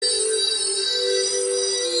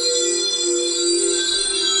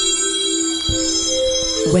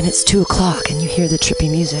When it's 2 o'clock and you hear the trippy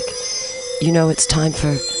music, you know it's time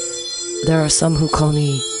for There Are Some Who Call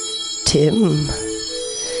Me Tim.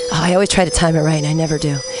 Oh, I always try to time it right and I never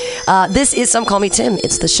do. This is Some Call Me Tim.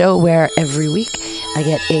 It's the show where every week I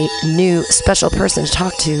get a new special person to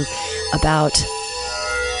talk to about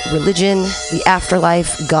religion, the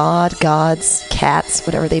afterlife, God, gods, cats,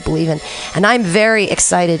 whatever they believe in. And I'm very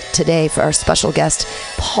excited today for our special guest,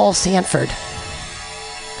 Paul Sanford.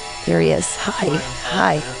 Here he is.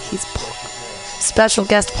 Hi. He's special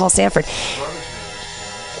guest Paul Sanford.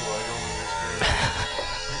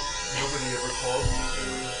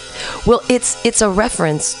 Well, it's a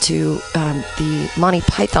reference to the Monty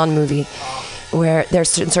Python movie where they're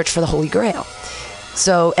in search for the Holy Grail.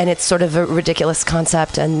 So, and it's sort of a ridiculous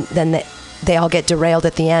concept, and then they all get derailed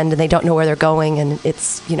at the end, and they don't know where they're going, and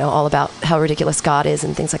it's, you know, all about how ridiculous God is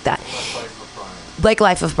and things like that. Like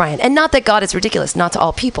Life of Brian. And not that God is ridiculous, not to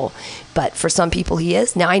all people, but for some people he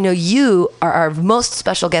is. Now, I know you are our most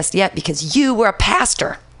special guest yet because you were a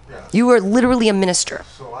pastor. Yeah. You were literally a minister.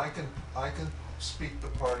 So I can speak the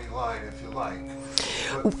party line if you like.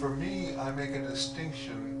 But for me, I make an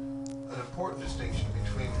important distinction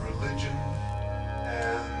between religion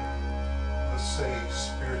and, let's say,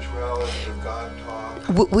 spirituality or God talk.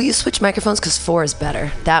 Will you switch microphones? Because 4 is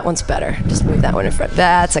better. That one's better. Just move that one in front.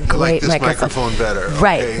 That's a great this microphone better. Okay.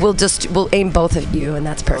 Right. We'll aim both of you, and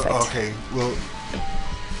that's perfect. Okay. Well,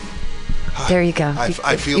 there you go.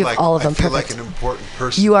 I feel like all of them. I feel perfect. like an important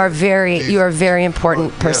person. You are a very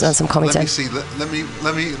important person on Some Call Me Tim. Let me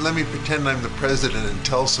see. Let me pretend I'm the president and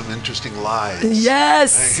tell some interesting lies.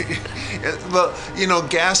 Yes. Well, you know,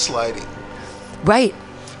 gaslighting. Right.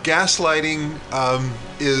 Gaslighting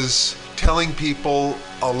is telling people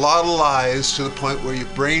a lot of lies to the point where you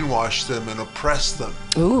brainwash them and oppress them.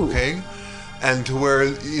 Ooh. Okay? And to where,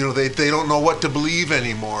 you know, they don't know what to believe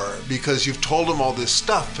anymore because you've told them all this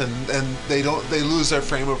stuff, and they lose their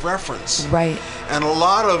frame of reference. Right. And a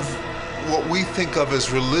lot of what we think of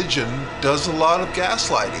as religion does a lot of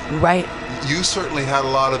gaslighting. Right. You certainly had a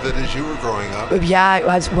lot of it as you were growing up. Yeah,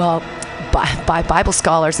 by Bible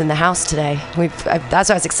scholars in the house today. That's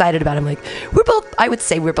what I was excited about. I'm like, I would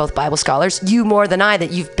say we're both Bible scholars. You more than I,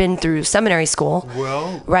 that you've been through seminary school.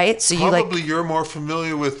 Well, right? So probably you're more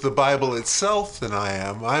familiar with the Bible itself than I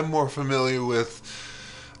am. I'm more familiar with,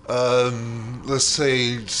 let's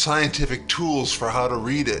say, scientific tools for how to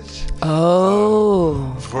read it.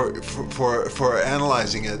 Oh. For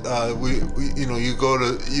analyzing it. You go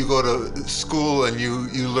to school and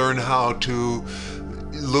you learn how to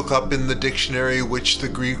look up in the dictionary which the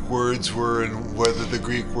Greek words were and whether the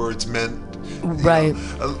Greek words meant. Right.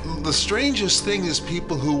 The strangest thing is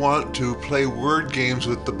people who want to play word games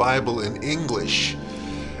with the Bible in English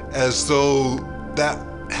as though that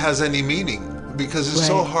has any meaning, because it's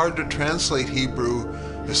so hard to translate Hebrew,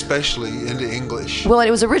 especially, into English. Well,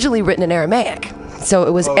 it was originally written in Aramaic. So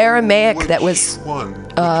it was Aramaic that was... Which one?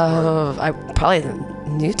 Probably the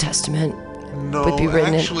New Testament. No, would be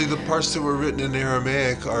written actually, the parts that were written in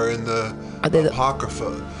Aramaic are in the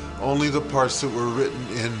Apocrypha. Only the parts that were written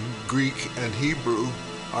in Greek and Hebrew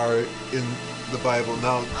are in the Bible.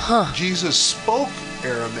 Now, Jesus spoke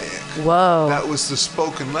Aramaic. Whoa. That was the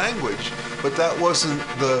spoken language, but that wasn't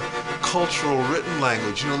the cultural written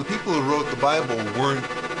language. You know, the people who wrote the Bible weren't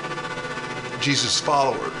Jesus'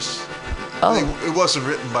 followers. Oh. It wasn't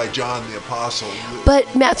written by John the Apostle.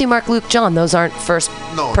 But Matthew, Mark, Luke, John, those aren't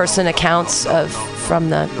first-person accounts from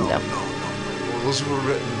the... No. Well, those were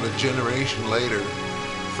written a generation later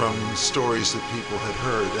from stories that people had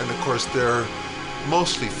heard. And, of course, they're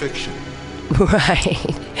mostly fiction. Right.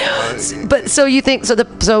 But so you think...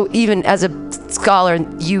 So even as a scholar,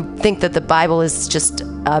 you think that the Bible is just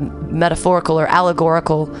metaphorical or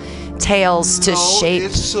allegorical tales to shape...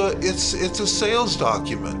 it's a sales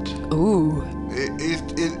document. Ooh.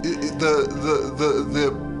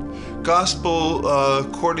 The gospel,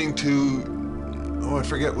 according to, I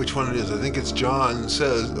forget which one it is. I think it's John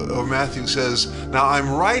says, or Matthew says, now I'm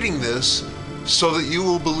writing this so that you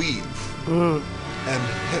will believe. And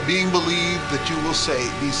being believed that you will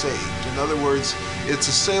be saved. In other words, it's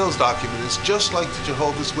a sales document. It's just like the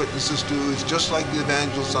Jehovah's Witnesses do. It's just like the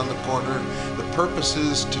evangelists on the corner. The purpose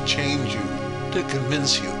is to change you, to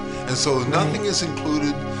convince you. And so nothing is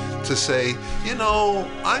included to say, you know,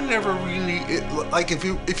 I never really... like if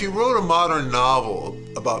you wrote a modern novel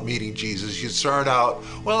about meeting Jesus, you'd start out,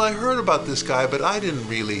 well, I heard about this guy, but I didn't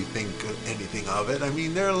really think anything of it. I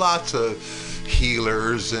mean, there are lots of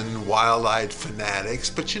healers and wild-eyed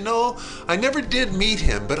fanatics, but you know, I never did meet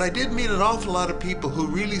him, but I did meet an awful lot of people who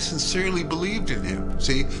really sincerely believed in him.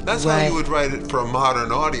 See, that's how you would write it for a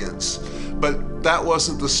modern audience. But that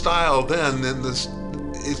wasn't the style then, and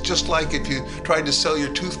it's just like if you tried to sell your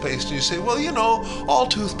toothpaste and you say, well, you know, all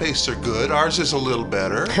toothpastes are good. Ours is a little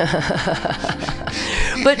better.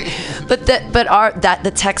 but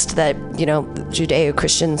the text that, you know,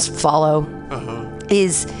 Judeo-Christians follow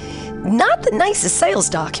is not the nicest sales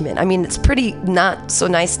document. I mean, it's pretty not so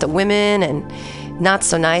nice to women and not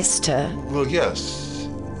so nice to. Well, yes.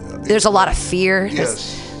 There's a lot of fear.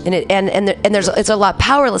 Yes. It's a lot of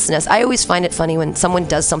powerlessness. I always find it funny when someone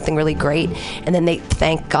does something really great and then they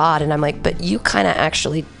thank God, and I'm like, but you kind of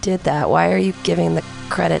actually did that. Why are you giving the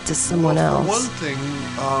credit to someone else? For one thing,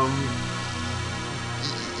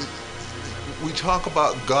 we talk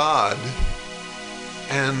about God,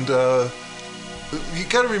 and you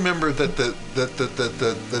got to remember that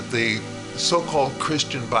the so-called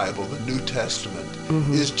Christian Bible, the New Testament,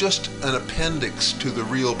 is just an appendix to the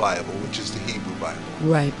real Bible, which is the Hebrew Bible.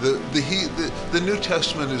 Right. The New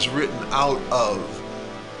Testament is written out of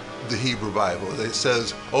the Hebrew Bible. It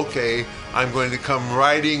says, okay, I'm going to come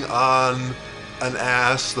riding on an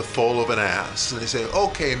ass, the foal of an ass. And they say,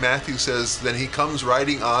 okay, Matthew says, then he comes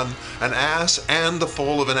riding on an ass and the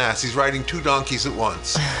foal of an ass. He's riding two donkeys at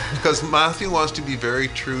once. Because Matthew wants to be very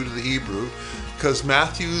true to the Hebrew, because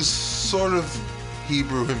Matthew's sort of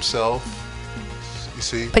Hebrew himself, you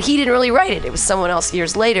see. But he didn't really write it. It was someone else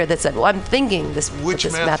years later that said, well, I'm thinking this.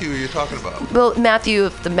 Which Matthew are you talking about? Well, the Matthew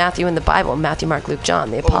in the Bible, Matthew, Mark, Luke, John,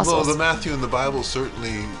 the apostles. Well, the Matthew in the Bible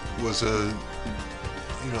certainly was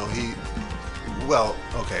well,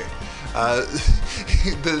 okay.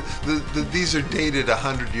 These are dated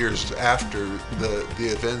 100 years after the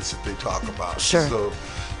events that they talk about. Sure.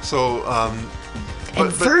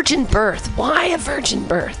 But virgin birth. Why a virgin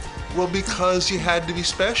birth? Well, because you had to be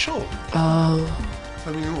special. Oh.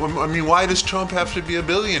 I mean, why does Trump have to be a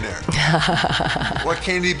billionaire? Why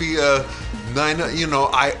can't he be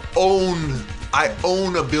I own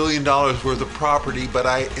 $1 billion worth of property, but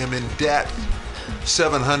I am in debt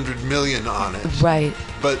 $700 million on it. Right.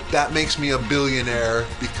 But that makes me a billionaire,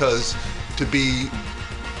 because to be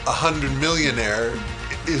 100 millionaire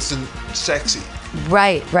isn't sexy.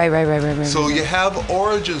 Right. So you have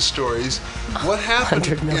origin stories. What happened?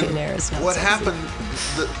 100 millionaires. What happened?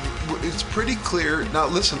 It's pretty clear. Now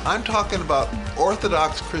listen, I'm talking about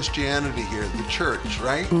Orthodox Christianity here, the church,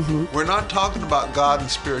 right? Mm-hmm. We're not talking about God and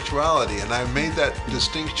spirituality, and I made that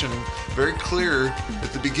distinction very clear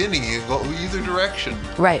at the beginning. You go either direction.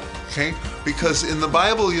 Right. Okay? Because in the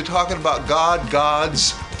Bible, you're talking about God,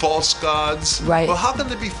 gods, false gods. Right. Well, how can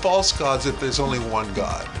there be false gods if there's only one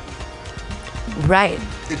God? Right.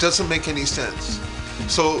 It doesn't make any sense.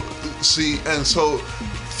 So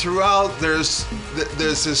throughout there's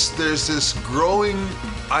this growing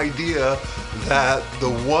idea that the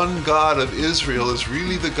one God of Israel is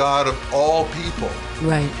really the God of all people.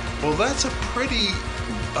 Right. Well, that's a pretty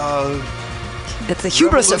it's the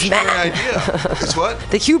hubris of man. Idea. It's what?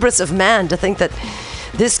 The hubris of man to think that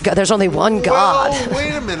there's only one God. Well,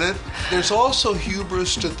 wait a minute. There's also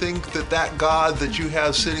hubris to think that God that you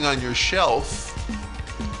have sitting on your shelf,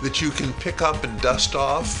 that you can pick up and dust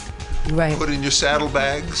off, right, put in your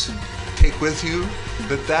saddlebags, take with you,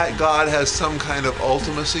 that God has some kind of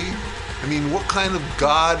ultimacy. I mean, what kind of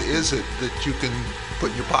God is it that you can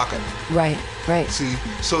put in your pocket? Right. See,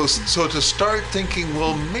 so to start thinking,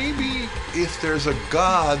 well, maybe if there's a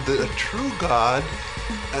God, a true God,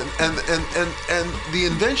 and the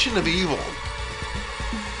invention of evil,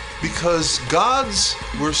 because gods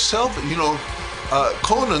were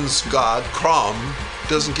Conan's God, Crom,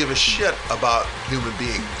 doesn't give a shit about human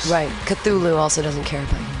beings. Right. Cthulhu also doesn't care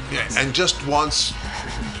about human beings. Yeah, and just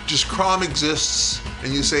Crom exists,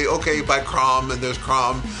 and you say, okay, by Crom, and there's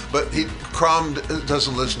Crom, but Crom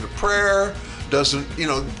doesn't listen to prayer,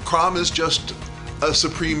 Crom is just a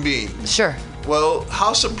supreme being. Sure. Well,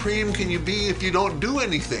 how supreme can you be if you don't do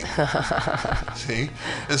anything? See?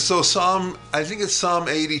 And so I think it's Psalm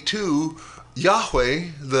 82,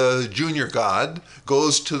 Yahweh, the junior god,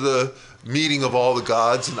 goes to the meeting of all the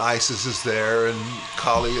gods, and Isis is there, and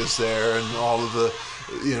Kali is there, and all of the,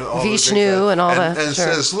 all Vishnu and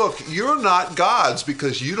says, look, you're not gods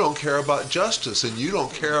because you don't care about justice and you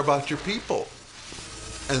don't care about your people,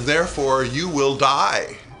 and therefore you will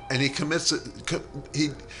die. And he commits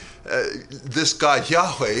this God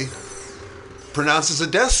Yahweh pronounces a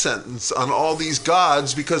death sentence on all these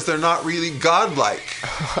gods because they're not really godlike.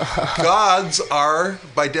 Gods are,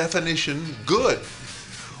 by definition, good.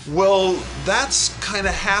 Well, that's kind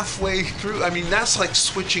of halfway through. I mean, that's like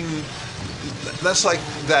switching. That's like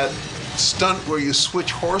that stunt where you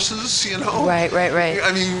switch horses, you know? Right.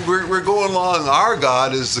 I mean, we're going along. Our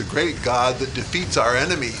God is the great God that defeats our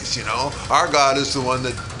enemies, you know? Our God is the one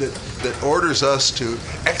that orders us to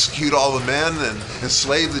execute all the men and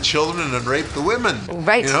enslave the children and rape the women.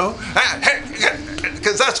 Right. You know?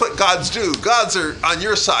 Because that's what gods do. Gods are on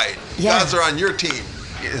your side. Yeah. Gods are on your team.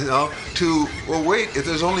 You know? Well, wait, if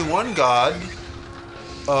there's only one God,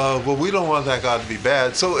 well, we don't want that God to be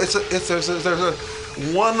bad. So there's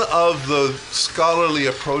one of the scholarly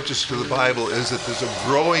approaches to the Bible is that there's a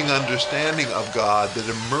growing understanding of God that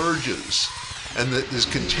emerges and that is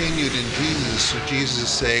continued in Jesus. So Jesus is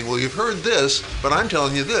saying, well, you've heard this, but I'm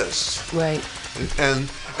telling you this. Right.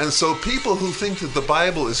 And so people who think that the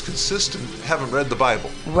Bible is consistent haven't read the Bible.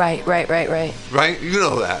 Right. Right? You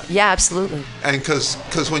know that. Yeah, absolutely. And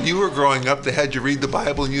because when you were growing up, they had you read the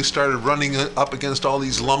Bible and you started running up against all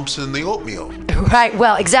these lumps in the oatmeal. Right.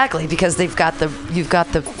 Well, exactly, because you've got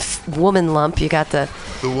the woman lump, you got the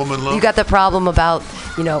woman lump. You got the problem about,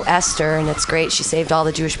 Esther, and it's great. She saved all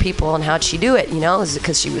the Jewish people, and how'd she do it? Is it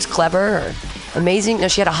because she was clever or amazing? No,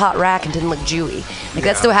 she had a hot rack and didn't look Jewy.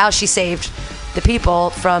 That's how she saved the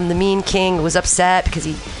people from the mean king who was upset because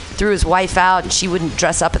he threw his wife out and she wouldn't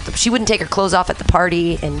dress up she wouldn't take her clothes off at the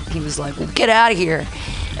party, and he was like, well, get out of here.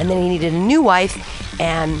 And then he needed a new wife,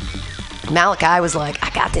 and Malachi was like,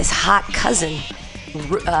 I got this hot cousin,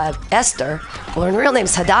 Esther. Well, her real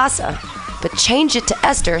name's Hadassah, but change it to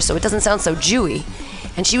Esther so it doesn't sound so Jewy.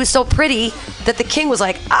 And she was so pretty that the king was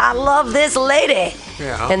like, I love this lady.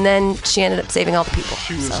 Yeah. And then she ended up saving all the people.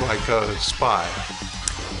 She was like a spy.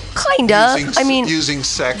 Kinda. Using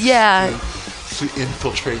sex yeah. to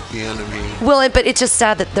infiltrate the enemy. Well, but it's just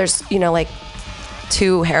sad that there's,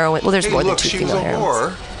 two heroines. Well, there's more than two female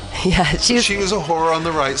heroines. Yeah, she was a whore on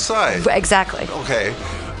the right side. Exactly. Okay,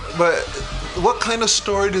 but what kind of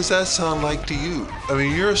story does that sound like to you? I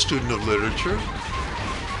mean, you're a student of literature.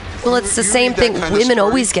 Well, it's the same thing. Women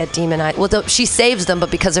always get demonized. Well, she saves them,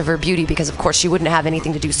 but because of her beauty, because of course she wouldn't have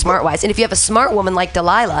anything to do smart-wise. And if you have a smart woman like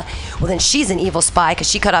Delilah, well, then she's an evil spy because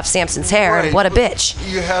she cut off Samson's hair. Right. And what a bitch!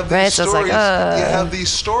 You have these right? stories. So it's like, You have these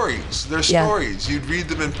stories. They're stories. You'd read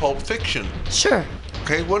them in Pulp Fiction. Sure.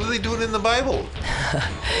 Okay, what are they doing in the Bible?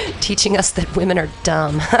 Teaching us that women are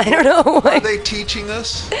dumb. I don't know. Are they teaching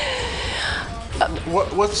us?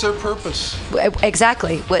 What's their purpose?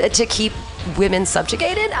 Exactly. To keep women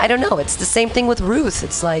subjugated? I don't know. It's the same thing with Ruth.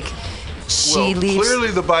 It's like she leaves. Clearly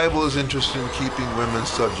the Bible is interested in keeping women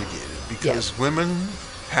subjugated because women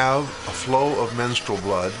have a flow of menstrual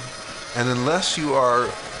blood, and unless you are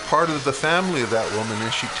part of the family of that woman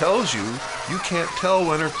and she tells you, you can't tell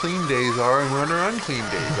when her clean days are and when her unclean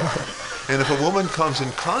days are. And if a woman comes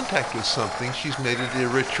in contact with something, she's made it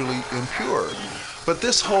ritually impure. But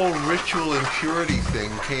this whole ritual impurity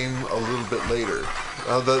thing came a little bit later.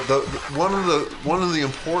 One of the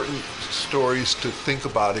important stories to think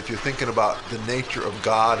about if you're thinking about the nature of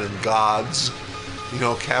God and gods,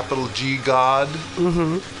 capital G God.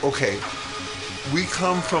 Mm-hmm. Okay, we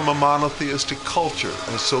come from a monotheistic culture,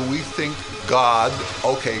 and so we think God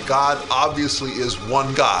obviously is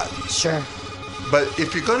one God. Sure. But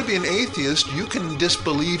if you're going to be an atheist, you can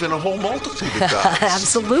disbelieve in a whole multitude of gods.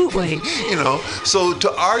 Absolutely. So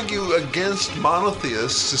to argue against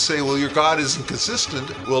monotheists, to say, well, your God isn't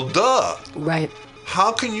consistent, well, duh. Right.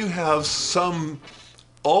 How can you have some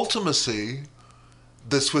ultimacy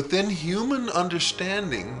that's within human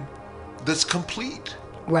understanding that's complete?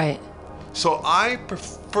 Right. So I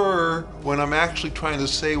prefer, when I'm actually trying to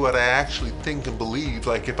say what I actually think and believe,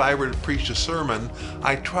 like if I were to preach a sermon,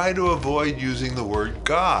 I try to avoid using the word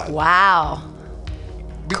God. Wow.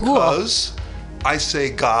 Because I say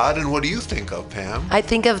God, and what do you think of, Pam? I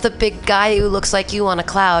think of the big guy who looks like you on a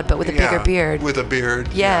cloud, but with a bigger beard. With a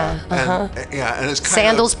beard. Yeah. Uh-huh. And it's kind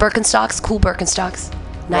sandals, Birkenstocks, cool Birkenstocks.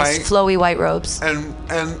 Nice flowy white robes. And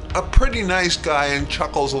a pretty nice guy and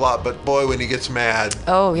chuckles a lot, but boy, when he gets mad,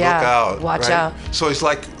 look out. Watch out. So he's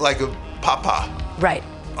like a papa. Right.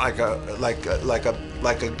 Like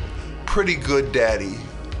a pretty good daddy.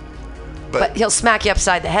 But he'll smack you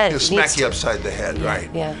upside the head. He'll smack you upside the head, right?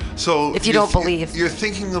 Yeah. So if you don't believe, you're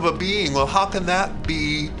thinking of a being. Well, how can that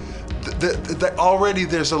be? Already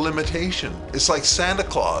there's a limitation. It's like Santa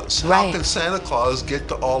Claus. Right. How can Santa Claus get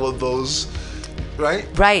to all of those? Right?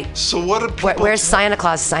 Right. So what do people... Where's Santa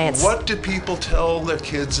Claus science? What do people tell their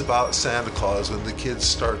kids about Santa Claus when the kids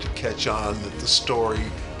start to catch on that the story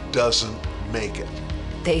doesn't make it?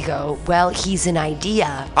 They go, well, he's an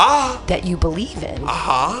idea that you believe in.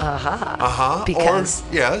 Because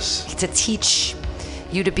yes, to teach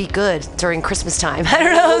you to be good during Christmas time. I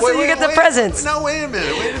don't know, so you get the presents. No, wait a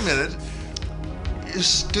minute.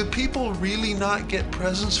 do people really not get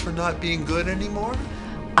presents for not being good anymore?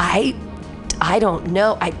 I don't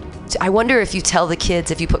know. I wonder if you tell the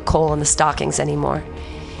kids if you put coal in the stockings anymore.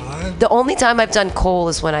 The only time I've done coal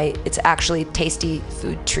is when it's actually tasty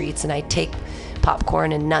food treats, and I take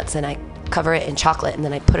popcorn and nuts and I cover it in chocolate, and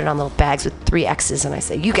then I put it on little bags with 3 X's, and I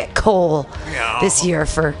say, you get coal this year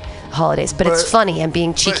for holidays. But it's funny. I'm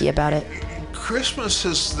being cheeky about it. Christmas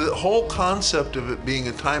is the whole concept of it being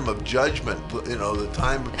a time of judgment, the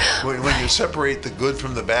time when you separate the good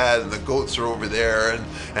from the bad, and the goats are over there,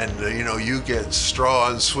 and you get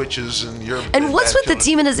straw and switches, and you're... And what's with the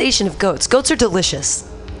demonization of goats? Goats are delicious.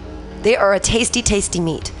 They are a tasty, tasty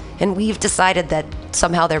meat, and we've decided that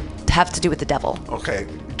somehow they have to do with the devil. Okay,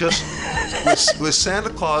 just with Santa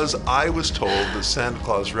Claus, I was told that Santa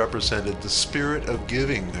Claus represented the spirit of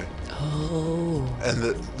giving. Oh. And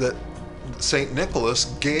that Saint Nicholas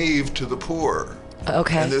gave to the poor.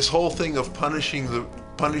 Okay. And this whole thing of punishing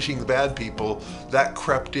the bad people, that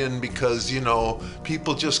crept in because,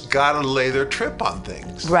 people just gotta lay their trip on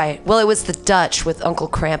things. Right. Well, it was the Dutch with Uncle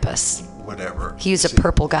Krampus. Whatever. He was a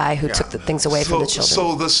purple guy who took the things away from the children.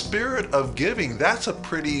 So the spirit of giving, that's a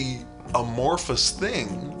pretty amorphous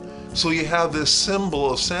thing. So you have this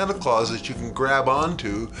symbol of Santa Claus that you can grab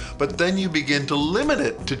onto, but then you begin to limit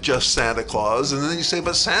it to just Santa Claus, and then you say,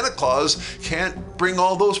 but Santa Claus can't bring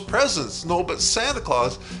all those presents. No, but Santa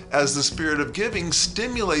Claus, as the spirit of giving,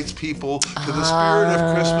 stimulates people to the spirit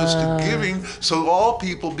of Christmas, to giving, so all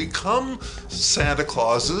people become Santa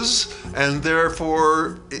Clauses, and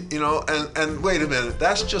therefore, and wait a minute,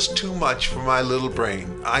 that's just too much for my little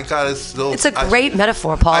brain. I gotta still... It's a great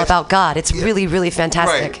metaphor, Paul, about God. It's really, really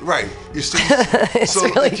fantastic. Right. You see, it's so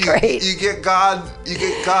really great. You get God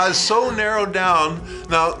so narrowed down.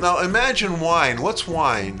 Now imagine wine. What's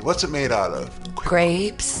wine? What's it made out of?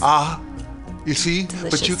 Grapes. You see,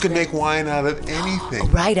 Delicious but you can make wine out of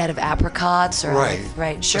anything. Right, out of apricots or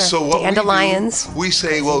right, sure. So what dandelions. We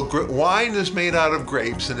say, well, wine is made out of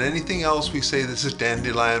grapes, and anything else we say this is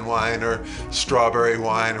dandelion wine or strawberry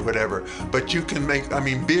wine or whatever. But you can make.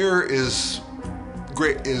 Beer is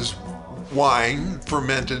wine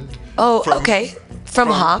fermented. From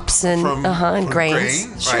hops and from grains.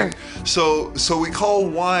 Grain, sure. Right. So we call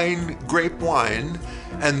wine grape wine,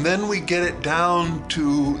 and then we get it down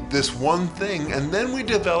to this one thing, and then we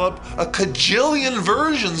develop a cajillion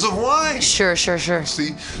versions of wine. Sure.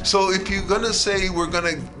 See, so if you're gonna say we're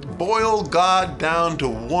gonna boil God down to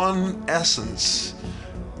one essence,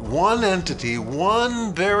 one entity,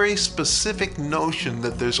 one very specific notion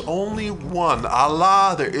that there's only one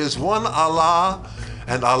Allah, there is one Allah,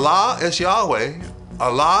 and Allah is Yahweh.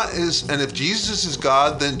 Allah is, and if Jesus is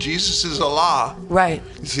God, then Jesus is Allah. Right.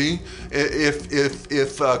 You see,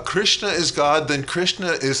 if Krishna is God, then Krishna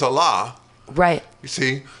is Allah. Right. You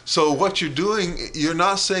see, so what you're doing, you're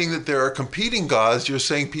not saying that there are competing gods. You're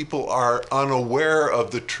saying people are unaware of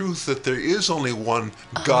the truth that there is only one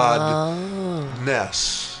godness.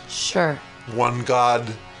 Sure. One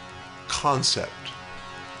God concept.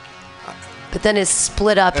 But then it's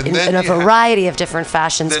split up in a variety of different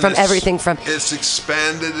fashions from everything from... It's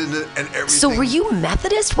expanded and everything. So were you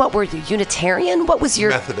Methodist? What were you? Unitarian? What was your...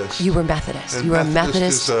 Methodist. You were Methodist. And you were a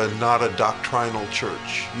Methodist? Methodist is not a doctrinal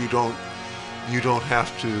church. You don't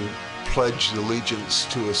have to pledge allegiance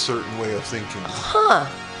to a certain way of thinking. Huh.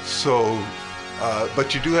 So,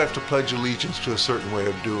 but you do have to pledge allegiance to a certain way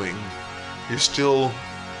of doing. You're still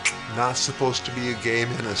not supposed to be a gay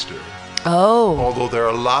minister. Oh. Although there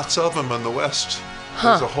are lots of them in the West.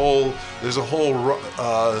 Huh. There's a whole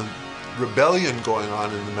rebellion going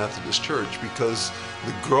on in the Methodist Church because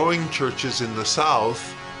the growing churches in the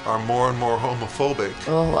South are more and more homophobic.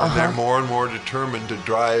 And they're more and more determined to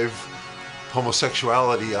drive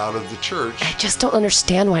homosexuality out of the church. I just don't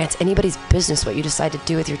understand why it's anybody's business what you decide to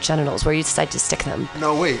do with your genitals, where you decide to stick them.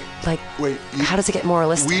 No, wait. How does it get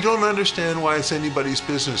moralistic? We don't understand why it's anybody's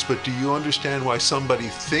business, but do you understand why somebody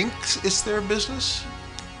thinks it's their business?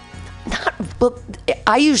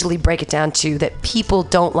 I usually break it down to that people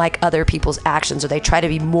don't like other people's actions, or they try to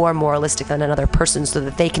be more moralistic than another person so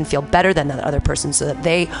that they can feel better than that other person, so that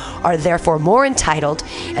they are therefore more entitled,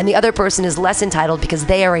 and the other person is less entitled because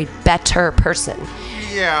they are a better person.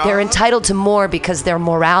 Yeah. They're entitled to more because their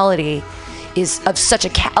morality is of such a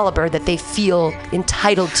caliber that they feel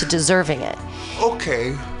entitled to deserving it.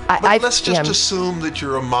 Okay. But let's just assume that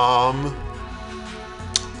you're a mom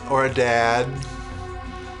or a dad,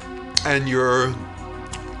 and your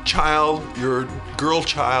girl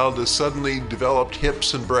child has suddenly developed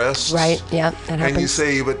hips and breasts. Right, yeah, that happens. And you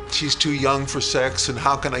say, but she's too young for sex, and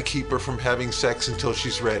how can I keep her from having sex until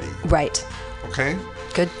she's ready? Right. Okay?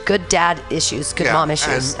 Good dad issues, good mom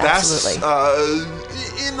issues. And absolutely. I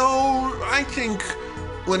think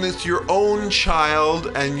when it's your own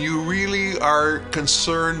child and you really are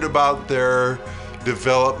concerned about their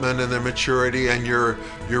development and their maturity, and you're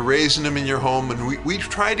raising them in your home, and we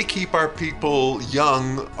try to keep our people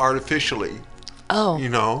young artificially. Oh.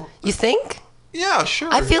 You think? Yeah, sure.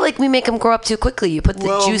 I feel like we make them grow up too quickly. You put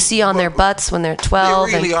the juicy on their butts when they're 12.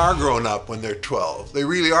 They really are growing up when they're 12. They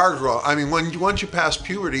really are growing. I mean, once you pass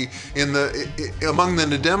puberty among the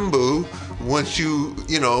Ndembu, once you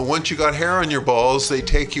got hair on your balls, they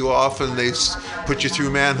take you off and they put you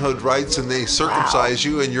through manhood rites and they circumcise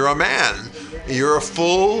you, and you're a man. You're a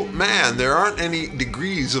full man. There aren't any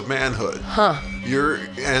degrees of manhood.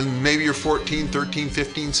 And maybe you're 14, 13,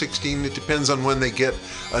 15, 16. It depends on when they get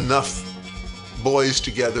enough boys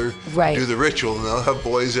together to do the ritual, and they'll have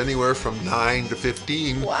boys anywhere from 9 to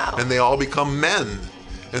 15. Wow. And they all become men,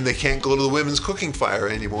 and they can't go to the women's cooking fire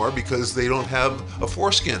anymore because they don't have a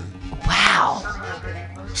foreskin. Wow.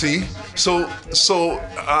 See, so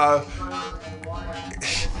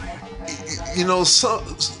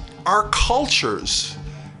our cultures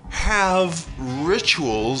have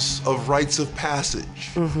rituals of rites of passage.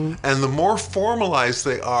 Mm-hmm. And the more formalized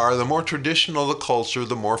they are, the more traditional the culture,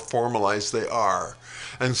 the more formalized they are.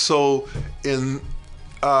 And so in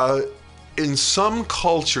some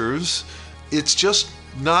cultures, it's just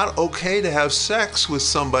not okay to have sex with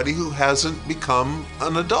somebody who hasn't become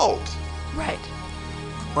an adult. Right.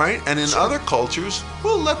 And in other cultures,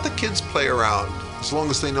 we'll let the kids play around as long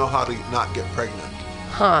as they know how to not get pregnant.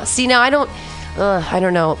 See, now I don't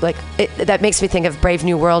know. Like that makes me think of Brave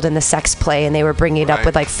New World and the sex play, and they were bringing it up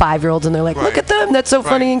with like 5-year-olds, and they're like, "Look at them, that's so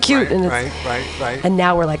funny and cute." Right. And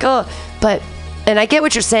now we're like, and I get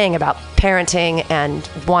what you're saying about parenting and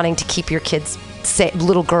wanting to keep your kids safe,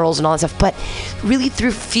 little girls and all that stuff, but really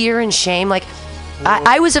through fear and shame. Like,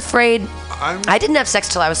 I was afraid. I didn't have sex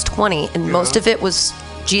till I was 20, and most of it was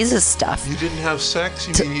Jesus stuff. You didn't have sex?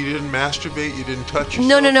 You mean you didn't masturbate? You didn't touch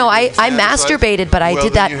yourself? No. I masturbated, but I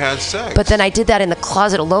did that. Then you had sex. But then I did that in the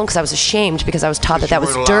closet alone because I was ashamed, because I was taught that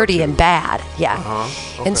was dirty and bad. Yeah.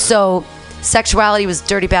 Okay. And so sexuality was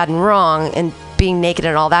dirty, bad, and wrong, and being naked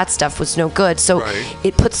and all that stuff was no good. So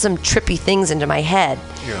it put some trippy things into my head.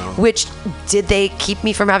 Yeah. Which, did they keep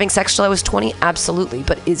me from having sex till I was 20? Absolutely.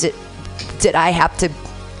 But did I have to,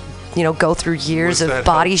 go through years of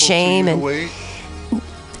body shame and wait?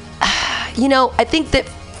 I think that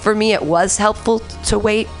for me it was helpful to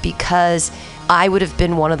wait, because I would have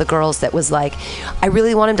been one of the girls that was like, I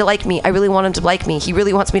really want him to like me. I really want him to like me. He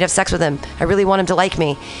really wants me to have sex with him. I really want him to like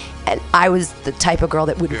me. And I was the type of girl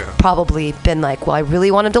that would probably been like, well, I really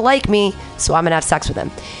want him to like me, so I'm going to have sex with him.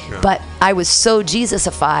 Yeah. But I was so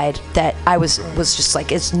Jesusified that I was just like,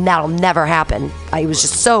 that'll never happen. I was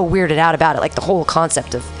just so weirded out about it. Like the whole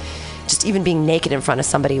concept of just even being naked in front of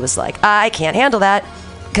somebody was like, I can't handle that.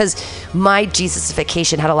 Because my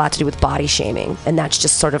Jesusification had a lot to do with body shaming, and that's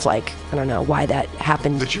just sort of like, I don't know why that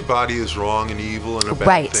happened. That your body is wrong and evil and a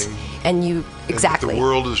bad thing. And you, exactly. And the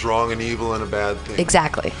world is wrong and evil and a bad thing.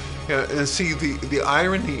 Exactly. Yeah, and see, the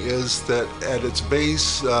irony is that at its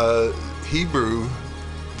base, the Hebrew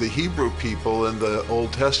people in the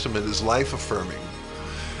Old Testament is life-affirming.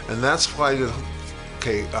 And that's why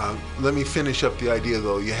let me finish up the idea,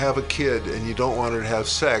 though. You have a kid and you don't want her to have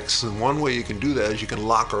sex, and one way you can do that is you can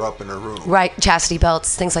lock her up in her room. Right, chastity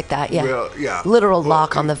belts, things like that. Yeah. Well, yeah. Literal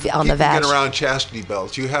lock on the vag. You can get around chastity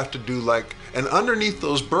belts. You have to do and underneath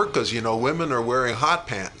those burqas, women are wearing hot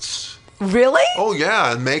pants. Really? Oh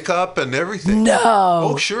yeah, and makeup and everything. No.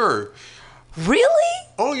 Oh sure. Really?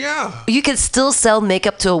 Oh yeah. You can still sell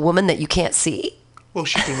makeup to a woman that you can't see? Well,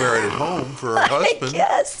 she can wear it at home for her husband.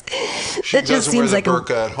 Yes. She that just seems wear the like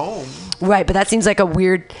burqa at home. Right, but that seems like a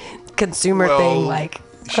weird consumer thing. Like,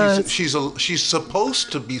 she's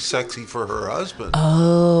supposed to be sexy for her husband.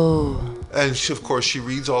 Oh. And of course, she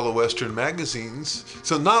reads all the Western magazines,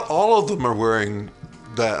 so not all of them are wearing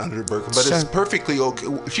that under burqa, but it's perfectly okay.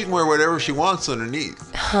 She can wear whatever she wants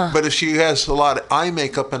underneath. But if she has a lot of eye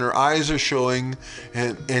makeup and her eyes are showing,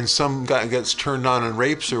 and some guy gets turned on and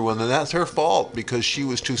rapes her, well, then that's her fault, because she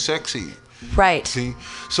was too sexy. Right. See,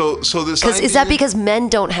 so this. Is that because men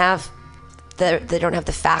don't have they don't have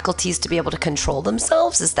the faculties to be able to control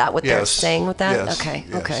themselves? Is that what they're saying with that? Yes, okay.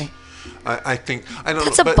 Yes. Okay. I think I don't.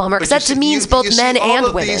 That's a bummer, because that means both men and women.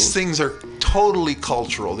 All of these things are totally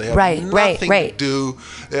cultural. They have nothing to do.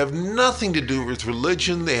 They have nothing to do with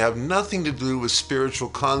religion. They have nothing to do with spiritual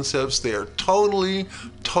concepts. They are totally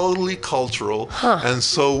cultural. And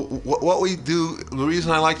so what we do, the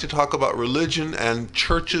reason I like to talk about religion and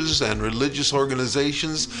churches and religious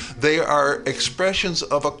organizations, they are expressions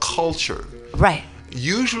of a culture. Right.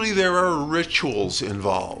 Usually there are rituals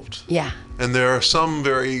involved. Yeah. And there are some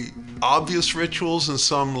very obvious rituals and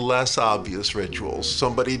some less obvious rituals.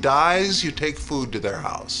 Somebody dies, you take food to their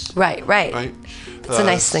house. Right. It's a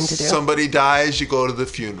nice thing to do. Somebody dies, you go to the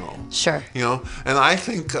funeral. Sure. You know, and I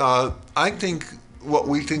think what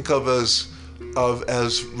we think of as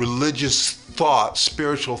religious thought,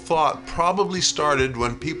 spiritual thought, probably started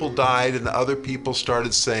when people died and other people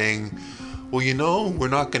started saying, well, you know, we're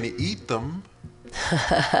not going to eat them.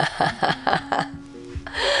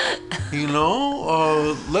 You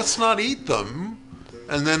know, let's not eat them.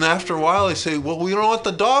 And then after a while they say, well, we don't want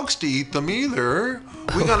the dogs to eat them either.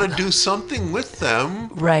 We got to do something with them.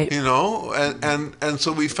 Right. You know, and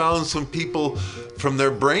so we found some people from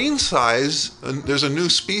their brain size, and there's a new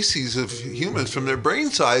species of humans from their brain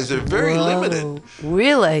size, they're very limited.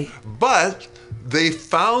 Really? But they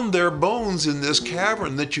found their bones in this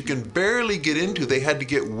cavern that you can barely get into. They had to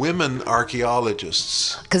get women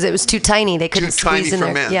archaeologists. Because it was too tiny. They couldn't squeeze in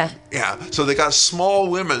there. Men. Yeah. So they got small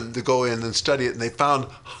women to go in and study it, and they found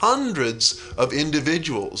hundreds of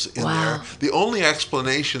individuals in there. The only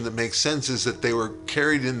explanation that makes sense is that they were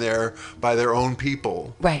carried in there by their own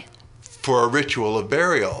people. Right. For a ritual of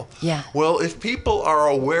burial. Yeah. Well, if people are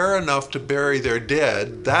aware enough to bury their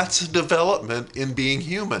dead, that's a development in being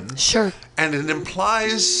human. Sure. And it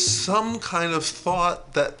implies some kind of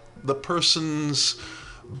thought that the person's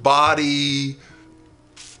body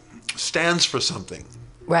stands for something.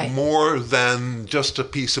 Right. More than just a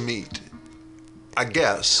piece of meat, I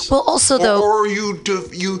guess. Well, also though, or you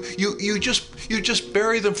just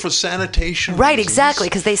bury them for sanitation. Right, reasons. exactly,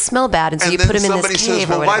 because they smell bad, and so you put them in this cave says,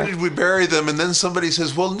 well, or whatever. why did we bury them? And then somebody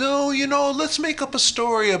says, well, no, you know, let's make up a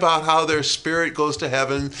story about how their spirit goes to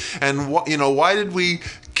heaven, and why did we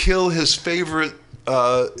kill his favorite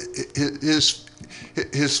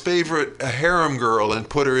his favorite harem girl and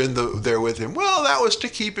put her there with him? Well, that was to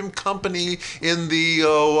keep him company in the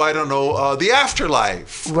the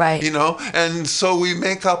afterlife. Right. You know, and so we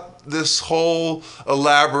make up this whole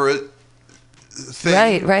elaborate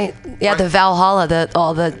thing. Right. Yeah, the Valhalla, the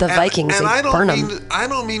Vikings, and they burn them. I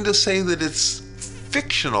don't mean to say that it's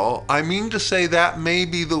fictional. I mean to say that may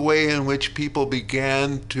be the way in which people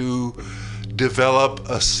began to develop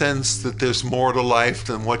a sense that there's more to life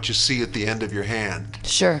than what you see at the end of your hand.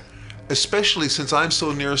 Sure. Especially since I'm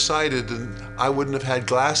so nearsighted and I wouldn't have had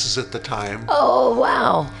glasses at the time. Oh,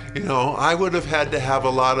 wow. You know, I would have had to have a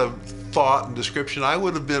lot of thought and description. I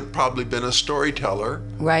would have probably been a storyteller.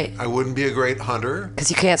 Right. I wouldn't be a great hunter.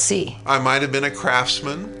 Because you can't see. I might have been a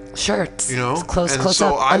craftsman. Sure. It's close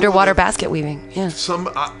so up. Underwater basket weaving. Yeah.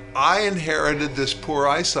 I inherited this poor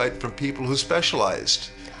eyesight from people who specialized.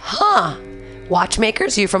 Huh.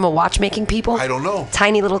 Watchmakers? Are you from a watchmaking people? I don't know.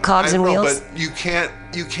 Tiny little cogs and wheels? But you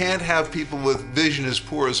can't have people with vision as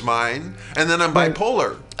poor as mine. And then I'm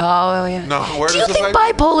bipolar. Oh, yeah. No, where do you does think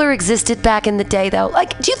bipolar existed back in the day, though?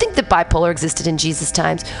 Like, do you think that bipolar existed in Jesus'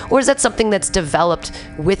 times? Or is that something that's developed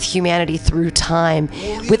with humanity through time?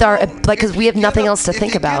 Because we have nothing else to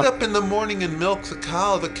think about. If you get up in the morning and milk the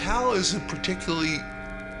cow isn't particularly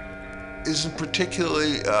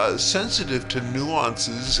sensitive to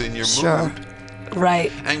nuances in your mood.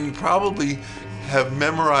 Right. And you probably have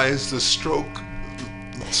memorized the stroke,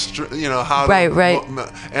 how right.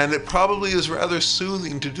 And it probably is rather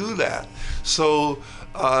soothing to do that. So,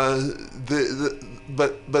 but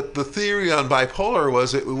the theory on bipolar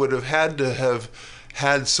was it would have had to have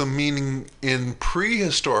had some meaning in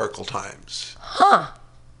prehistorical times. Huh.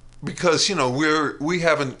 Because, we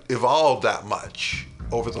haven't evolved that much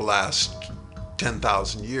over the last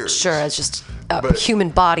 10,000 years. Sure, it's just human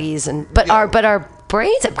bodies but our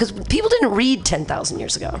brains, because people didn't read 10,000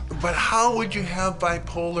 years ago. But how would you have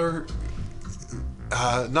bipolar?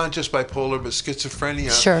 Not just bipolar, but schizophrenia.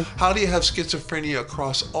 Sure. How do you have schizophrenia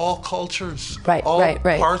across all cultures? Right. All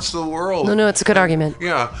parts of the world. No, it's a good argument.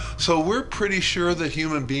 Yeah. So we're pretty sure that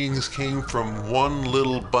human beings came from one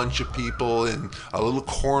little bunch of people in a little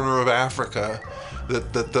corner of Africa.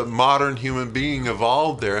 That the modern human being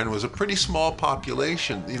evolved there and was a pretty small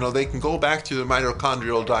population. They can go back to the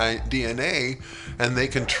mitochondrial DNA and they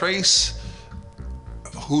can trace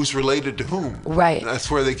who's related to whom. Right. And that's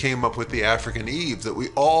where they came up with the African Eve, that we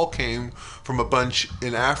all came from a bunch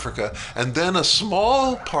in Africa. And then a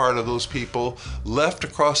small part of those people left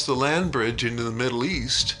across the land bridge into the Middle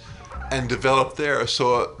East and developed there.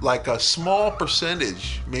 So like a small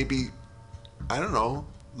percentage, maybe, I don't know,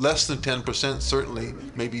 less than 10% certainly,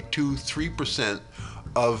 maybe 2-3%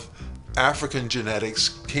 of African genetics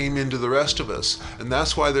came into the rest of us. And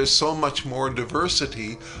that's why there's so much more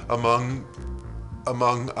diversity among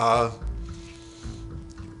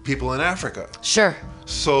people in Africa. Sure.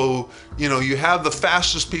 So, you have the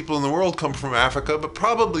fastest people in the world come from Africa, but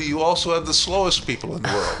probably you also have the slowest people in the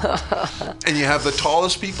world. And you have the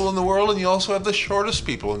tallest people in the world, and you also have the shortest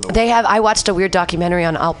people in the world. I watched a weird documentary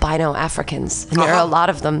on albino Africans, and there are a lot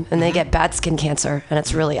of them, and they get bad skin cancer, and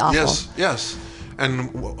it's really awful. Yes.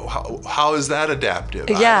 And how is that adaptive?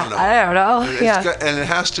 Yeah, I don't know. And it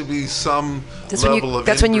has to be some level of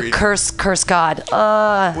That's when you curse God.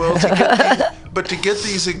 Well, to get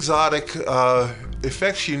these exotic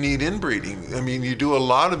effects, you need inbreeding. I mean, you do a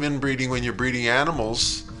lot of inbreeding when you're breeding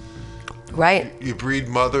animals. Right. You breed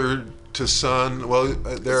mother to son. Well,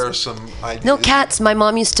 there are some ideas. No, cats. My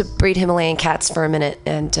mom used to breed Himalayan cats for a minute,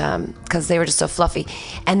 and because they were just so fluffy,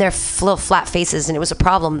 and their little flat faces, and it was a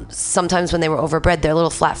problem. Sometimes when they were overbred, their little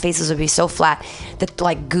flat faces would be so flat that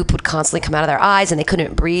like goop would constantly come out of their eyes, and they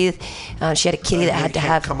couldn't breathe. She had a kitty that had to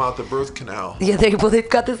have come out the birth canal. Yeah, they've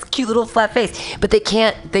got this cute little flat face, but they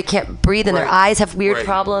can't breathe, and their eyes have weird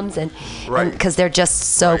problems, and because they're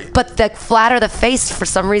just so. Right. But the flatter the face, for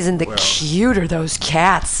some reason, the cuter those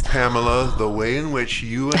cats. Pamela, the way in which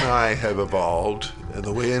you and I have evolved, and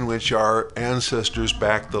the way in which our ancestors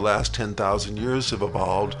back the last 10,000 years have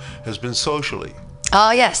evolved, has been socially.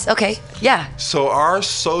 Oh, yes. Okay. Yeah. So our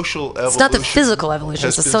social evolution. It's not the physical evolution,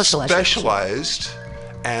 it's the social evolution. Specialized,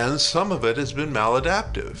 and some of it has been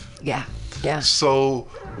maladaptive. Yeah. So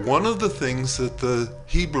one of the things that the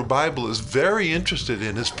Hebrew Bible is very interested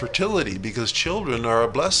in is fertility, because children are a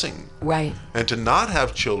blessing. Right. And to not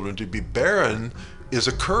have children, to be barren, is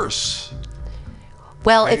a curse.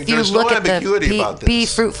 Well, if you look at the be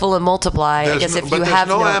fruitful and multiply, I guess if you have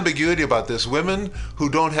no ambiguity about this. Women who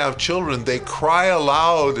don't have children, they cry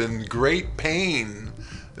aloud in great pain.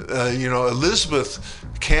 Elizabeth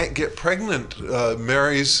can't get pregnant.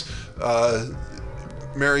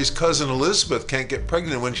 Mary's cousin Elizabeth can't get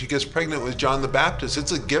pregnant. When she gets pregnant with John the Baptist,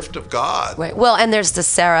 it's a gift of God. Right. Well, and there's the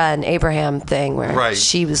Sarah and Abraham thing where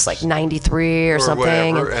she was like 93 or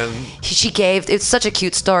something. Whatever, and she gave, it's such a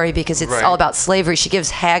cute story because it's all about slavery. She gives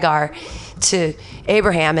Hagar to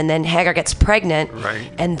Abraham, and then Hagar gets pregnant.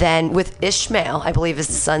 Right. And then with Ishmael, I believe is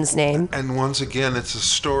the son's name. And once again, it's a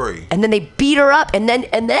story. And then they beat her up, and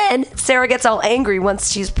then Sarah gets all angry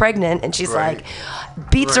once she's pregnant, and she's like,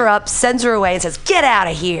 beats her up, sends her away, and says, "Get out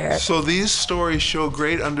of here." So these stories show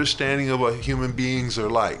great understanding of what human beings are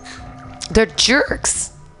like. They're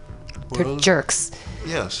jerks. They're jerks.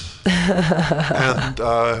 Yes. And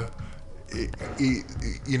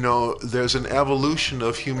there's an evolution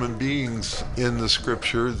of human beings in the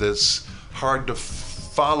scripture that's hard to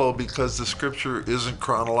follow because the scripture isn't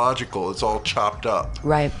chronological. It's all chopped up.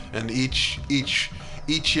 Right. And each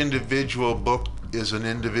individual book is an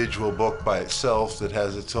individual book by itself that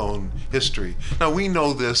has its own history. Now, we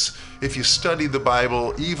know this if you study the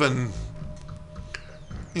Bible, even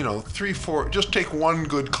 3-4, just take one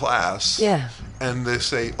good class. Yeah. And they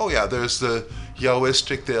say, oh yeah, there's the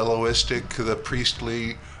Yahwistic, the Elohistic, the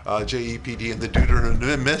priestly, JEPD, and the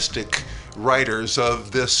Deuteronomistic writers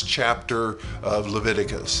of this chapter of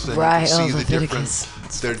Leviticus. And you can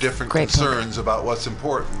see their different concerns about what's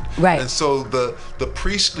important. Right. And so the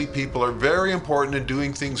priestly people are very important in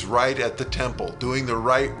doing things right at the temple, doing the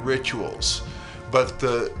right rituals. But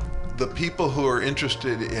the people who are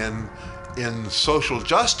interested in social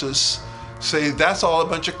justice say that's all a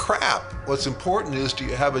bunch of crap. What's important is, do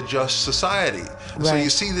you have a just society? Right. So you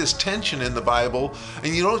see this tension in the Bible,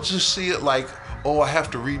 and you don't just see it like, oh, I have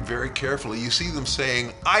to read very carefully. You see them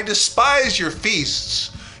saying, I despise your feasts,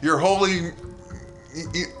 your holy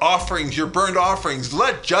offerings, your burnt offerings.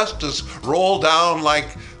 Let justice roll down like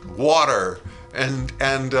water,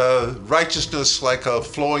 and righteousness like a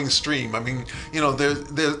flowing stream. I mean,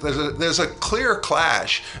 there's a clear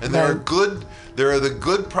clash, and there are the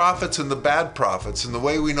good prophets and the bad prophets. And the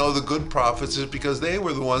way we know the good prophets is because they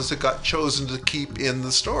were the ones that got chosen to keep in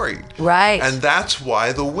the story. Right. And that's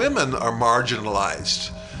why the women are marginalized,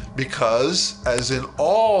 because as in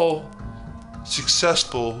all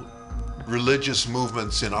successful religious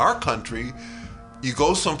movements in our country, you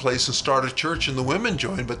go someplace and start a church and the women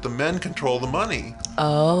join, but the men control the money.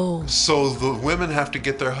 Oh. So the women have to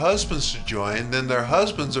get their husbands to join, then their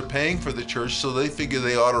husbands are paying for the church, so they figure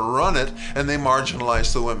they ought to run it, and they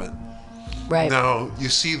marginalize the women. Right. Now, you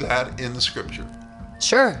see that in the scripture.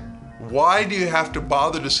 Sure. Why do you have to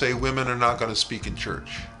bother to say women are not going to speak in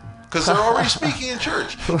church? because they're already speaking in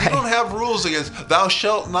church. Right. You don't have rules against thou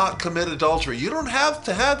shalt not commit adultery. You don't have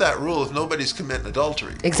to have that rule if nobody's committing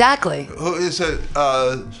adultery. Exactly. Who is it?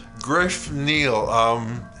 Griff Neal.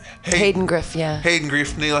 Hayden Griff, yeah. Hayden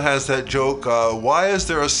Griff Neal has that joke. Why is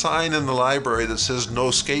there a sign in the library that says no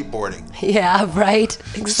skateboarding? Yeah, right.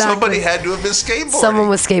 Exactly. Somebody had to have been skateboarding. Someone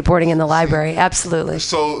was skateboarding in the library. Absolutely.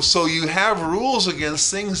 So you have rules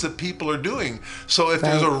against things that people are doing. So if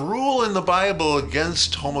there's a rule in the Bible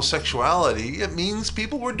against homosexuality, it means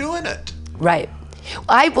people were doing it. Right.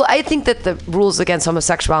 I think that the rules against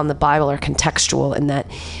homosexuality in the Bible are contextual in that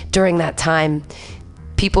during that time,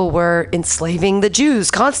 people were enslaving the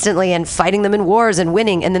Jews constantly and fighting them in wars and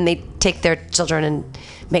winning, and then they take their children and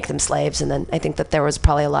make them slaves. And then I think that there was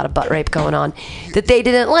probably a lot of butt rape going on that they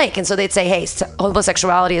didn't like, and so they'd say, hey,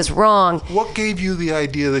 homosexuality is wrong. What gave you the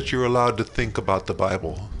idea that you're allowed to think about the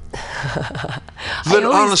Bible?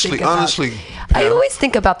 Honestly, I always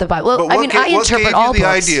think about the Bible. Well, I interpret all books.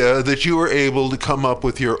 What gave you the idea that you were able to come up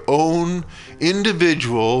with your own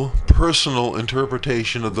individual, personal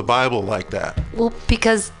interpretation of the Bible like that? Well,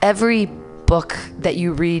 because every book that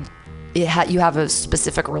you read, you have a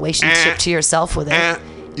specific relationship to yourself with it.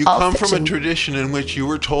 You come from a tradition in which you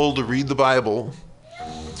were told to read the Bible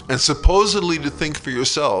and supposedly to think for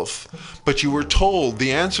yourself, but you were told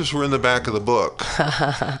the answers were in the back of the book,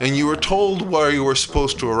 and you were told where you were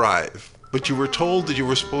supposed to arrive, but you were told that you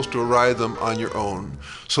were supposed to arrive them on your own.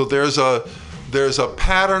 So there's a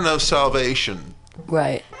pattern of salvation.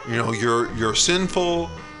 Right. You know, you're sinful,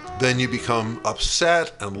 then you become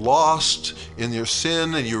upset and lost in your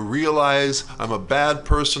sin, and you realize, I'm a bad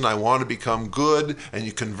person, I want to become good, and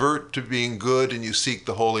you convert to being good, and you seek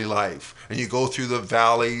the holy life. And you go through the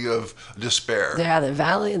valley of despair. Yeah, the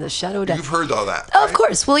valley and the shadow of death. You've heard all that, right? Of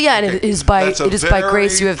course. Well, yeah, and it is by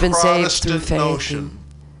grace you have been saved through faith. Notion.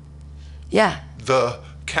 Yeah. The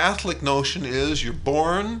Catholic notion is you're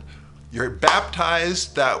born, you're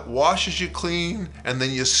baptized, that washes you clean, and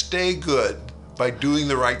then you stay good by doing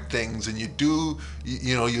the right things, and you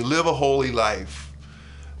live a holy life,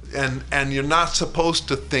 and you're not supposed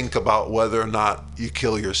to think about whether or not you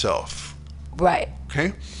kill yourself. Right.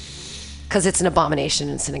 Okay. Because it's an abomination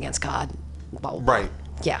and sin against God. Well, right.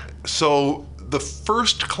 Yeah. So the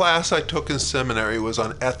first class I took in seminary was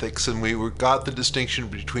on ethics, and we got the distinction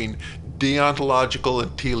between deontological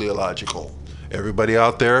and teleological. Everybody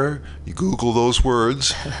out there, you Google those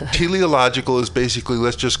words. Teleological is basically,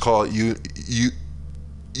 let's just call it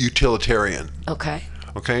utilitarian. Okay.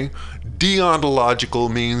 Okay? Deontological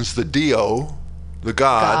means the Dio, the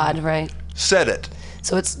God, right, said it.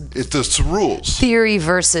 So it's rules. Theory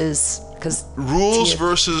versus... rules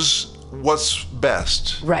versus what's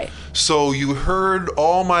best. Right. So you heard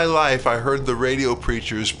all my life, I heard the radio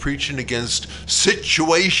preachers preaching against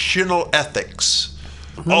situational ethics.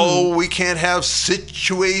 Oh, we can't have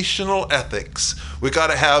situational ethics. We got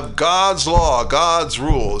to have God's law, God's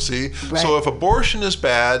rules, see? Right. So if abortion is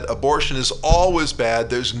bad, abortion is always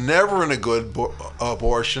bad. There's never a good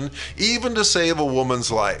abortion, even to save a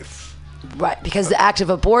woman's life. Right, because the act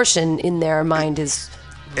of abortion in their mind is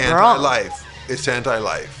anti-life. Wrong. It's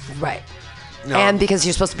anti-life. Right. Now, and because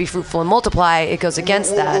you're supposed to be fruitful and multiply, it goes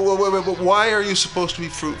against that. Wait. Why are you supposed to be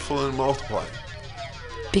fruitful and multiply?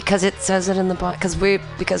 Because it says it in the Bible.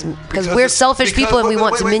 Because we're selfish people and we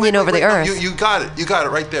want dominion over the earth. You got it. You got it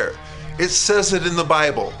right there. It says it in the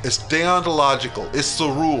Bible. It's deontological. It's the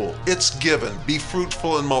rule. It's given. Be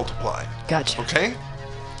fruitful and multiply. Gotcha. Okay?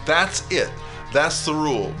 That's it. That's the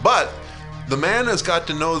rule. But the man has got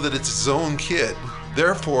to know that it's his own kid.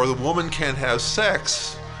 Therefore, the woman can't have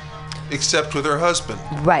sex except with her husband.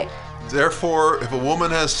 Right. Therefore, if a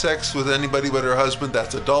woman has sex with anybody but her husband,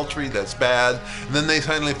 that's adultery, that's bad. And then they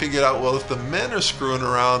finally figured out, well, if the men are screwing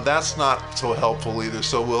around, that's not so helpful either.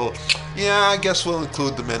 So I guess we'll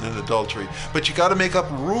include the men in adultery. But you got to make up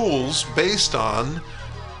rules based on,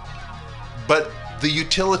 but the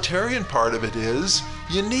utilitarian part of it is,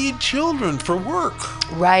 you need children for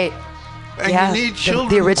work. Right. And you need children.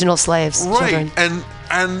 The original slaves. Right. Children.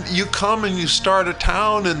 And you come and you start a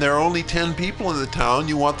town and there are only 10 people in the town.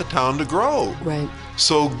 You want the town to grow. Right.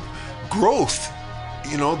 So growth,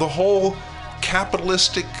 the whole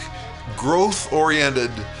capitalistic,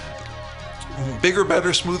 growth-oriented, bigger,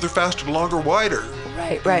 better, smoother, faster, longer, wider.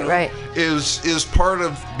 Right. Is part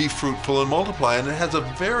of be fruitful and multiply. And it has a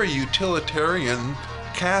very utilitarian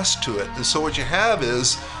cast to it. And so what you have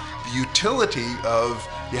is the utility of,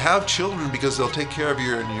 you have children because they'll take care of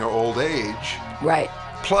you in your old age. Right.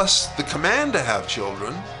 Plus the command to have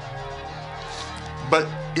children. But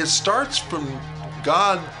it starts from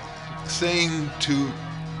God saying to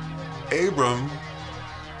Abram,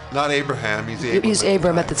 not Abraham. He's Abram. He's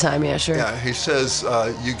Abram at the time. Yeah, sure. Yeah, he says,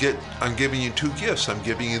 I'm giving you 2 gifts. I'm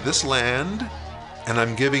giving you this land, and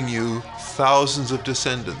I'm giving you thousands of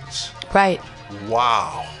descendants. Right.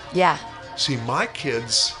 Wow. Yeah. See, my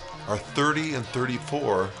kids are 30 and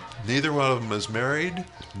 34. Neither one of them is married,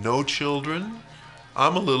 no children.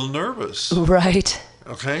 I'm a little nervous. Right.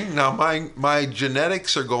 Okay, now my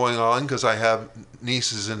genetics are going on because I have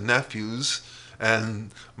nieces and nephews,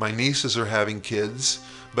 and my nieces are having kids.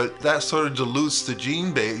 But that sort of dilutes the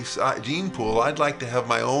gene pool. I'd like to have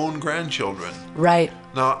my own grandchildren. Right.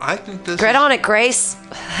 Now, I think this Get on it, Grace.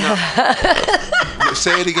 No.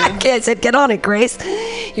 Say it again? I said, get on it, Grace.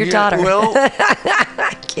 Your daughter. Well,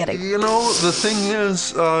 kidding. You know, the thing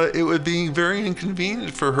is, it would be very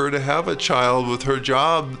inconvenient for her to have a child with her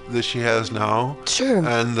job that she has now. Sure.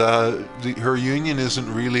 And her union isn't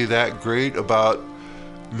really that great about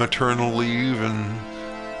maternal leave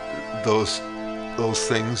and those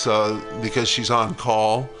things because she's on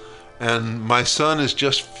call. And my son is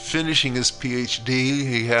just finishing his PhD.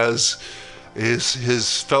 He has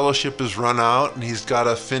his fellowship has run out, and he's got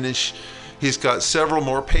to finish. He's got several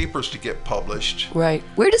more papers to get published. Right.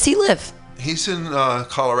 Where does he live? He's in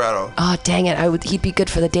Colorado. Oh, dang it. He'd be good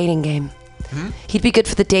for the dating game. He'd be good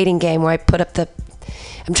for the dating game where I put up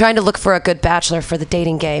I'm trying to look for a good bachelor for the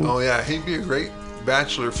dating game. Oh, yeah. He'd be a great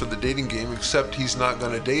bachelor for the dating game, except he's not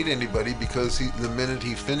going to date anybody because the minute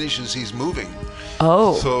he finishes, he's moving.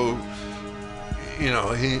 Oh. So, you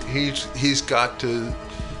know, he's got to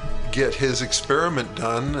get his experiment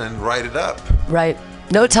done and write it up. Right.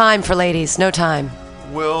 No time for ladies. No time.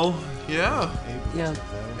 Well, yeah. Yeah.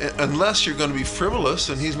 Unless you're going to be frivolous,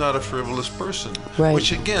 and he's not a frivolous person. Right.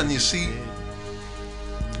 Which, again, you see,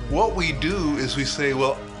 what we do is we say,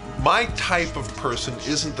 well, my type of person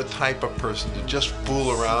isn't the type of person to just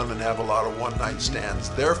fool around and have a lot of one-night stands.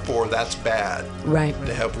 Therefore, that's bad. Right.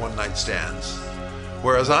 To have one-night stands.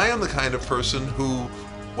 Whereas I am the kind of person who,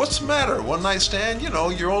 what's the matter? One-night stand? You know,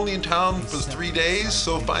 you're only in town for 3 days,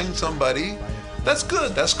 so find somebody. That's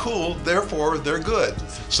good. That's cool. Therefore, they're good.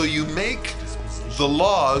 So you make the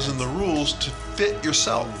laws and the rules to fit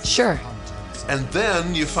yourself. Sure. And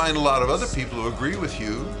then you find a lot of other people who agree with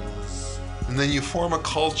you. And then you form a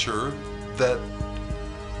culture that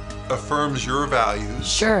affirms your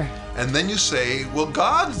values. Sure. And then you say, well,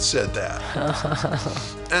 God said that.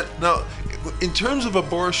 And now, in terms of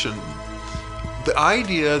abortion, the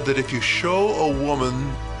idea that if you show a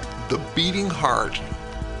woman the beating heart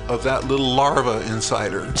of that little larva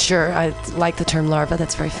inside her. Sure, I like the term larva.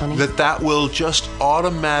 That's very funny. That will just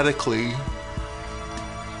automatically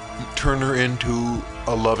turn her into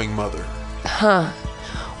a loving mother. Huh.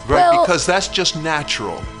 Right, well, because that's just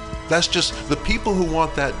natural. That's just, the people who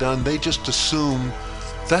want that done, they just assume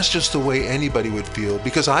that's just the way anybody would feel,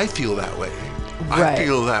 because I feel that way. Right. I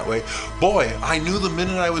feel that way. Boy, I knew the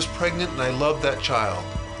minute I was pregnant and I loved that child.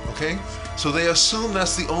 Okay? So they assume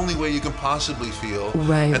that's the only way you can possibly feel.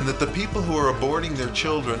 Right. And that the people who are aborting their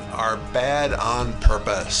children are bad on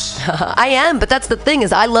purpose. I am, but that's the thing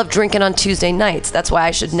is I love drinking on Tuesday nights. That's why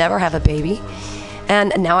I should never have a baby.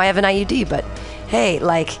 And now I have an IUD, but hey,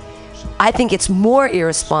 like, I think it's more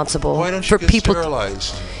irresponsible Why don't you for get people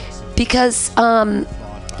sterilized? Because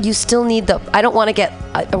you still need I want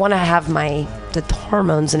to have the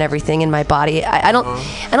hormones and everything in my body. I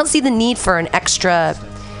don't see the need for an extra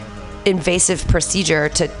invasive procedure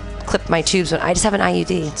to clip my tubes when I just have an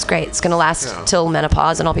IUD. It's great. It's going to last till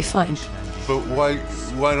menopause and I'll be fine. But why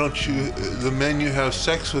don't the men you have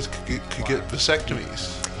sex with could get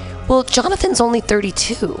vasectomies? Well, Jonathan's only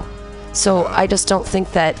 32. So I just don't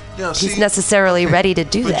think that he's necessarily ready to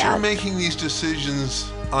do that. But you're making these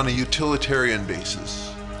decisions on a utilitarian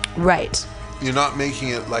basis. Right. You're not making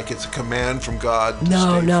it like it's a command from God to stay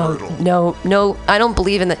fertile. No. I don't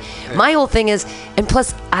believe in that. Okay. My whole thing is, and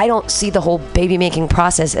plus, I don't see the whole baby making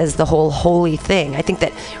process as the whole holy thing. I think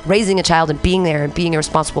that raising a child and being there and being a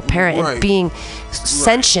responsible parent and being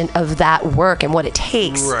sentient of that work and what it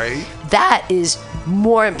takes, that is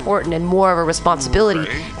more important and more of a responsibility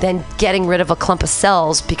than getting rid of a clump of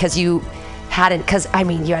cells because you had an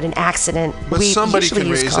accident. But somebody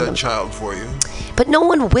can raise that child for you. But no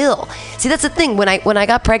one will. See, that's the thing. When I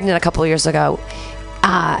got pregnant a couple of years ago,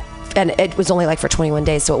 and it was only like for 21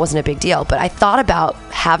 days, so it wasn't a big deal. But I thought about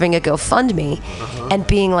having a GoFundMe and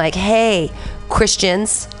being like, hey,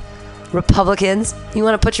 Christians, Republicans, you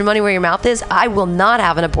want to put your money where your mouth is? I will not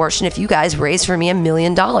have an abortion if you guys raise for me $1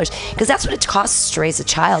 million. Because that's what it costs to raise a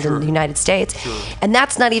child in the United States. And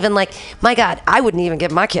that's not even like, my God, I wouldn't even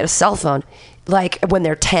give my kid a cell phone. Like when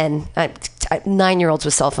they're 10. 9-year-olds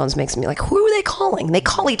with cell phones makes me like, who are they calling? They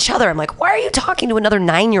call each other. I'm like, why are you talking to another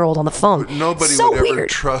 9-year-old on the phone? Nobody so would ever weird.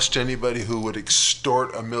 trust anybody who would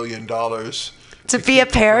extort $1 million To be a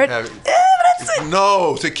parent?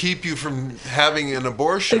 To keep you from having an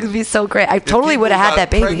abortion. It would be so great. I totally would have had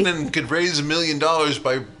that baby. Pregnant and could raise $1 million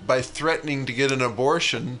by threatening to get an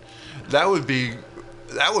abortion. That would be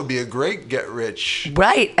a great get rich.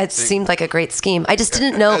 Right. It seemed like a great scheme. I just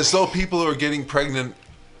didn't know. As though people who are getting pregnant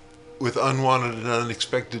with unwanted and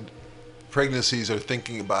unexpected pregnancies are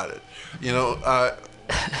thinking about it.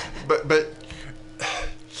 But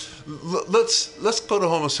let's go to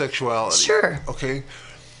homosexuality. Sure. Okay.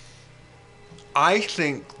 I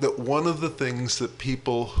think that one of the things that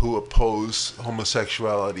people who oppose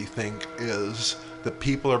homosexuality think is that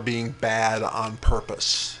people are being bad on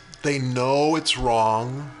purpose. They know it's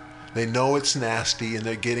wrong, they know it's nasty, and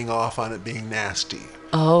they're getting off on it being nasty.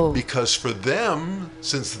 Oh. Because for them,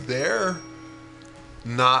 since they're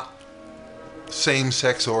not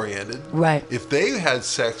same-sex oriented, right. If they had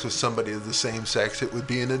sex with somebody of the same sex, it would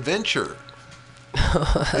be an adventure.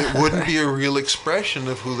 It wouldn't be a real expression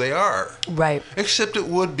of who they are. Right. Except it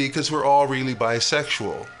would be, because we're all really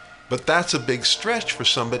bisexual. But that's a big stretch for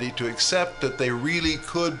somebody to accept that they really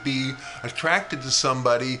could be attracted to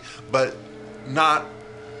somebody, but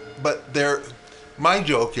my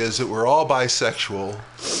joke is that we're all bisexual,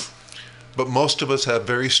 but most of us have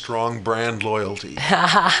very strong brand loyalty.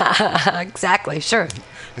 Exactly, sure.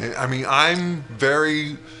 I mean, I'm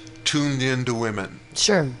very tuned into women.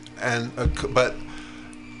 Sure. But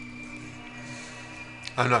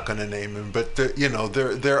I'm not going to name him, but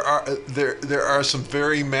there are some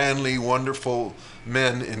very manly, wonderful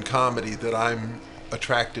men in comedy that I'm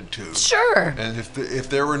attracted to. Sure. And if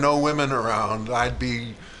there were no women around, I'd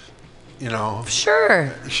be,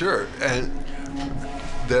 Sure. Sure. And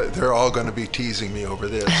they're all going to be teasing me over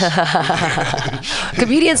this.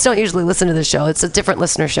 Comedians don't usually listen to the show. It's a different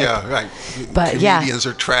listenership. Yeah, right. But comedians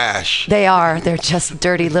are trash. They are. They're just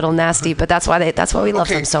dirty little nasty. But that's why we love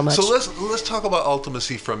them so much. So let's talk about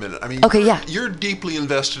ultimacy for a minute. I mean, you're deeply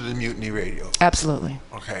invested in Mutiny Radio. Absolutely.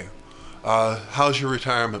 Okay. How's your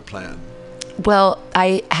retirement plan? Well,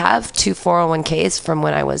 I have 2 401ks from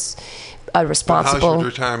when I was responsible. How's your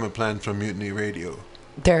retirement plan from Mutiny Radio?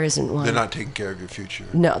 There isn't one. They're not taking care of your future.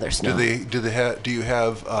 No, there's no. Do you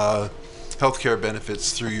have health care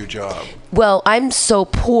benefits through your job? Well, I'm so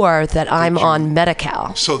poor that I'm on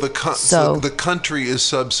Medi-Cal. So the country is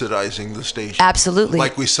subsidizing the station. Absolutely.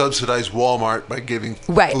 Like we subsidize Walmart by giving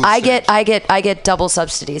right. food I stamps. get double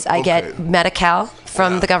subsidies. I get Medi-Cal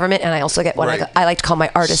from the government, and I also get what I like to call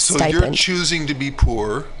my artist stipend. So you're choosing to be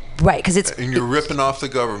poor. Right, because and you're ripping off the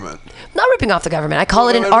government. Not ripping off the government. I call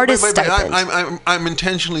it an artist stipend. I'm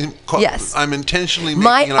intentionally. Yes. I'm intentionally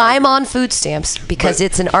making. I'm on food stamps because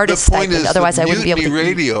it's an artist stipend. Otherwise, I wouldn't be able to. Mutiny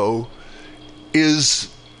Radio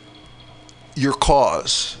is your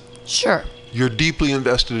cause. Sure. You're deeply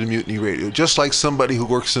invested in Mutiny Radio, just like somebody who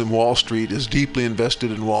works in Wall Street is deeply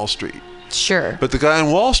invested in Wall Street. Sure. But the guy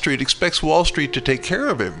on Wall Street expects Wall Street to take care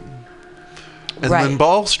of him, and when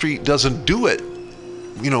Wall Street doesn't do it.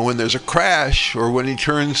 When there's a crash or when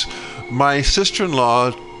my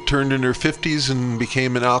sister-in-law turned in her 50s and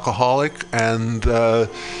became an alcoholic and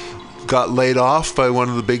got laid off by one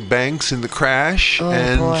of the big banks in the crash,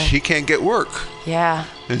 and she can't get work. Yeah.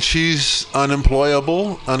 And she's unemployed,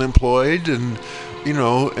 and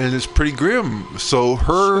and it's pretty grim. So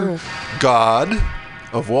her God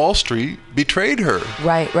of Wall Street betrayed her.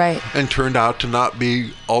 Right. And turned out to not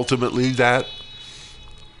be ultimately that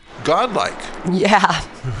godlike. Yeah.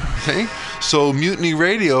 Okay. So Mutiny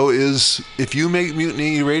Radio is, if you make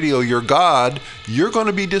Mutiny Radio your God, you're going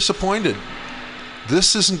to be disappointed.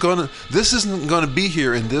 This isn't going to be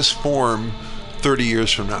here in this form 30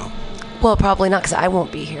 years from now. Well, probably not, because I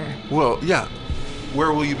won't be here. Well, yeah.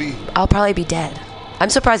 Where will you be? I'll probably be dead.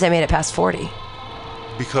 I'm surprised I made it past 40.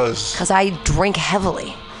 Because I drink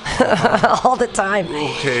heavily all the time.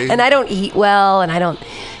 Okay. And I don't eat well, and I don't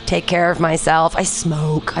take care of myself. I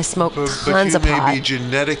smoke tons of pot. But you may be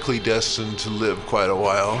genetically destined to live quite a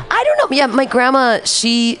while. I don't know. Yeah, my grandma,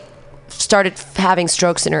 she started having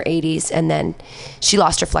strokes in her 80s, and then she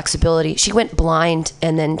lost her flexibility. She went blind,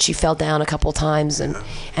 and then she fell down a couple times, and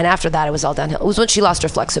after that it was all downhill. It was when she lost her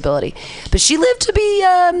flexibility. But she lived to be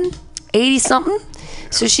 80-something,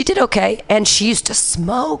 so she did okay. And she used to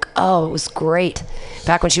smoke. Oh, it was great.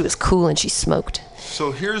 Back when she was cool and she smoked.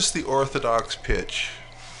 So here's the orthodox pitch.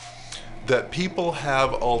 That people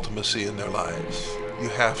have ultimacy in their lives. You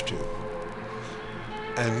have to.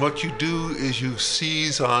 And what you do is you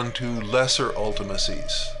seize onto lesser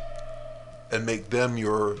ultimacies and make them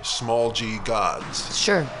your small g gods.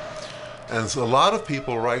 Sure. And so a lot of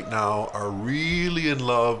people right now are really in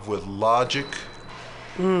love with logic,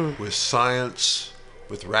 with science,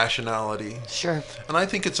 with rationality. Sure. And I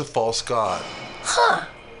think it's a false god. Huh.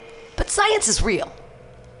 But science is real.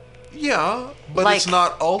 Yeah, but Like- it's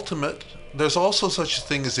not ultimate. There's also such a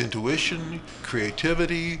thing as intuition,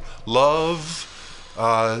 creativity, love.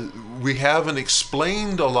 We haven't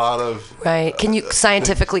explained a lot of... Right. Can you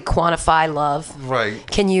scientifically quantify love? Right.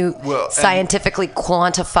 Can you Well, and- scientifically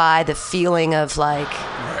quantify the feeling of like,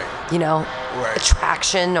 Right. you know, Right.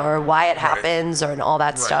 attraction or why it happens or and all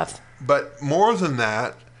that Right. stuff? But more than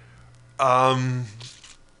that,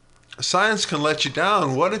 science can let you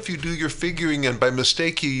down. What if you do your figuring and by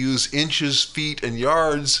mistake you use inches, feet, and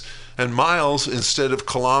yards and miles instead of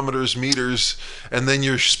kilometers, meters, and then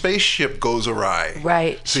your spaceship goes awry?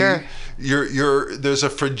 Right, See, sure. There's a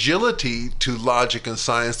fragility to logic and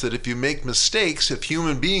science that if you make mistakes, if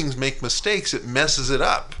human beings make mistakes, it messes it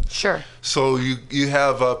up. Sure. So you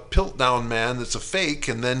have a Piltdown man that's a fake,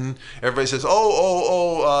 and then everybody says,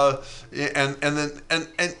 and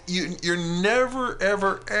you're never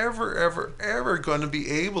ever going to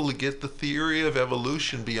be able to get the theory of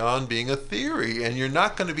evolution beyond being a theory, and you're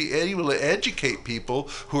not going to be able to educate people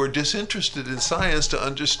who are disinterested in science to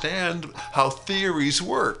understand how theories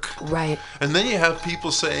work. Right. And then you have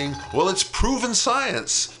people saying, well, it's proven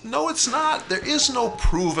science. No, it's not. There is no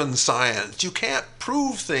proven science. You can't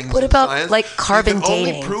prove things What in about, science. like, carbon you can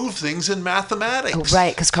dating? only prove things in mathematics. Oh,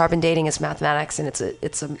 right, because carbon dating is mathematics, and it's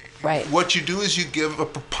a right. What you do is you give a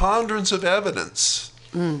preponderance of evidence.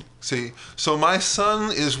 See, so my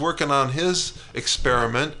son is working on his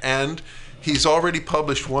experiment, and he's already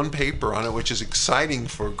published one paper on it, which is exciting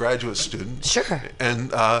for graduate students. Sure.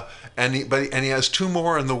 And he has two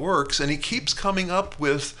more in the works, and he keeps coming up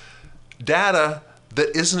with data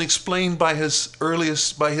that isn't explained by his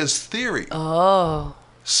theory. Oh.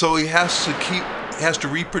 So he has to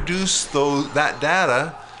reproduce that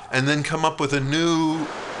data and then come up with a new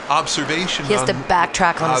observation. He has to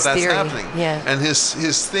backtrack on his that's theory. happening. Yeah. And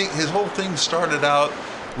his whole thing started out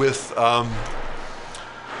with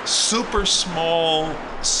super small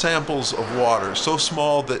samples of water, so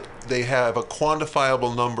small that they have a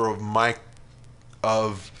quantifiable number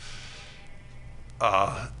of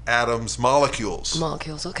atoms, molecules.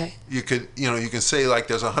 Molecules, okay. You can say like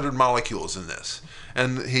there's 100 molecules in this,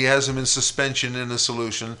 and he has them in suspension in a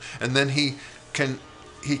solution, and then he can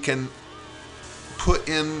put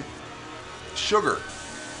in sugar,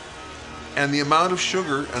 and the amount of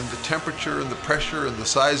sugar and the temperature and the pressure and the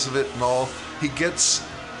size of it and all, he gets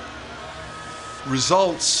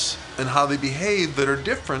results in how they behave that are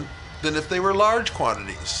different than if they were large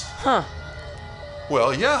quantities. Huh.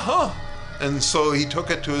 Well, yeah, huh? And so he took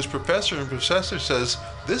it to his professor, and the professor says,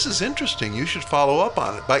 this is interesting, you should follow up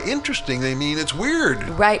on it. By interesting, they mean it's weird.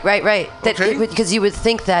 Right. Okay. Because you would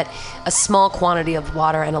think that a small quantity of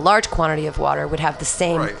water and a large quantity of water would have the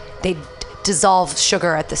same, Right. they dissolve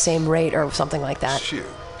sugar at the same rate or something like that. Sure.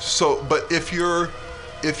 So, but if you're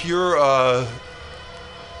a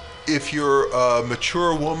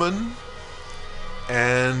mature woman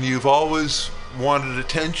and you've always wanted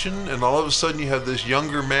attention, and all of a sudden you have this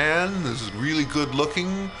younger man who's really good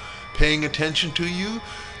looking paying attention to you,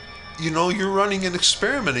 you're running an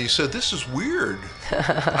experiment, and you said, this is weird.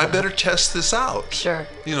 I better test this out. Sure.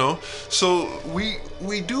 So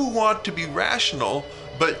we do want to be rational,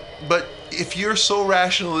 but if you're so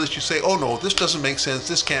rational that you say, oh no, this doesn't make sense,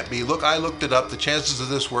 this can't be, look, I looked it up, the chances of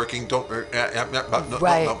this working don't,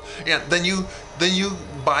 Right. no. Yeah, then you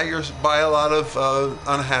buy a lot of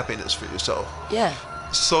unhappiness for yourself. Yeah.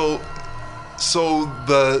 So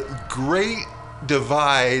the great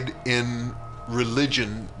divide in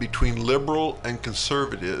religion between liberal and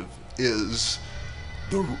conservative is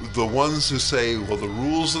the ones who say, well, the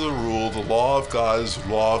rules are the rule, the law of God is the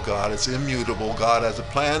law of God, it's immutable, God has a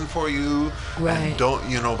plan for you, Right. and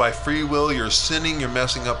don't, by free will, you're sinning, you're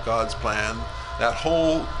messing up God's plan. That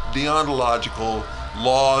whole deontological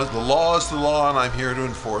law, the law is the law and I'm here to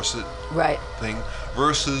enforce it Right. thing,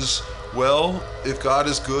 versus, well, if God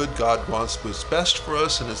is good, God wants what's best for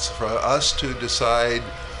us, and it's for us to decide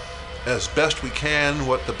as best we can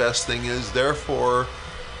what the best thing is, therefore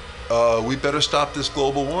we better stop this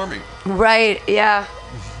global warming. Right, yeah.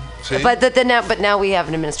 See? But now we have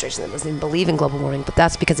an administration that doesn't even believe in global warming, but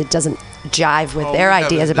that's because it doesn't jive with their We have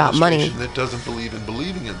ideas an about money. administration that doesn't believe in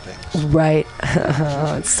believing in things. Right.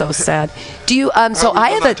 It's so sad. Do you so How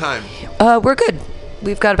I are we have on a time? we're good.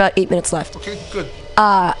 We've got about 8 minutes left. Okay, good.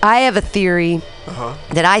 I have a theory Uh-huh.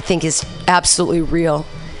 that I think is absolutely real,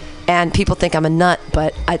 and people think I'm a nut,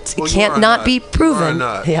 but it Well, you can't are a not nut. be You are a proven.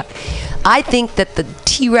 nut. Yeah, I think that the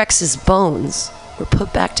T-Rex's bones were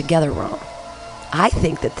put back together wrong. I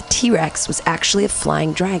think that the T-Rex was actually a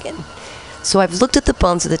flying dragon. So I've looked at the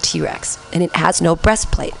bones of the T-Rex, and it has no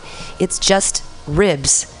breastplate. It's just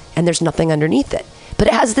ribs, and there's nothing underneath it. But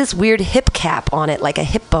it has this weird hip cap on it, like a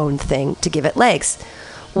hip bone thing, to give it legs.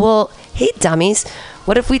 Well, hey, dummies,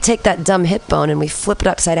 what if we take that dumb hip bone and we flip it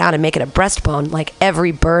upside down and make it a breastbone, like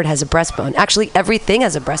every bird has a breastbone? Actually, everything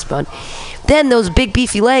has a breastbone. Then those big,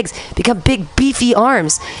 beefy legs become big, beefy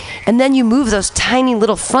arms. And then you move those tiny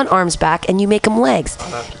little front arms back and you make them legs.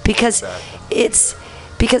 Because it's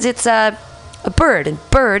a bird, and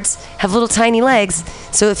birds have little tiny legs.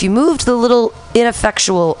 So if you moved the little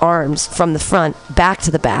ineffectual arms from the front back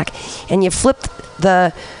to the back, and you flipped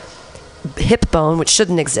the hip bone, which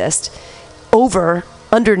shouldn't exist, over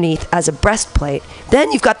underneath as a breastplate,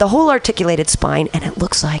 then you've got the whole articulated spine, and it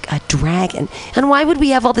looks like a dragon. And why would we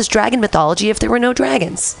have all this dragon mythology if there were no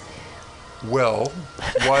dragons? Well,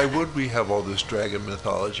 why would we have all this dragon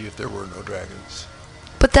mythology if there were no dragons?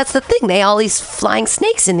 But that's the thing. They all these flying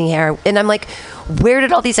snakes in the air. And I'm like, where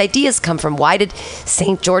did all these ideas come from? Why did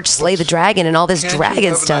St. George slay the dragon and all this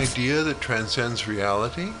dragon stuff? Can't you have an idea that transcends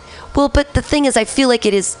reality? Well, but the thing is, I feel like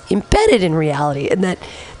it is embedded in reality, and that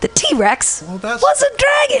the T-Rex was a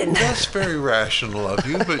dragon. That's very rational of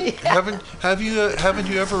you. But Yeah. haven't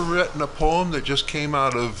you ever written a poem that just came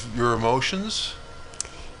out of your emotions?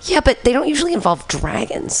 Yeah, but they don't usually involve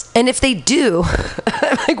dragons. And if they do,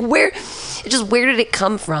 I'm like, where did it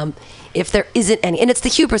come from if there isn't any? And it's the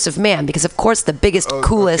hubris of man, because of course the biggest,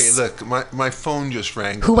 coolest... Okay, look, my phone just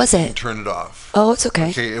rang. Who was it? Turn it off. Oh, it's okay.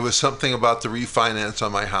 Okay, it was something about the refinance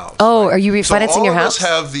on my house. Oh, right? Are you refinancing your house? So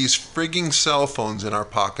all of us have these frigging cell phones in our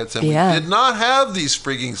pockets, and Yeah. we did not have these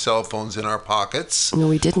frigging cell phones in our pockets. No,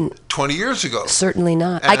 we didn't. 20 years ago. Certainly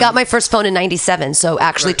not. And I got my first phone in 97, so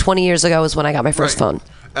actually Right. 20 years ago is when I got my first phone.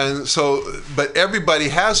 And so, but everybody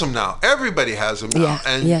has them now. Everybody has them now.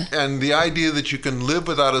 Yeah, And the idea that you can live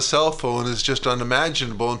without a cell phone is just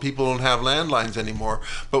unimaginable, and people don't have landlines anymore.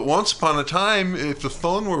 But once upon a time, if the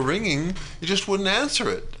phone were ringing, you just wouldn't answer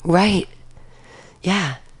it. Right.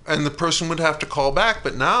 Yeah. And the person would have to call back.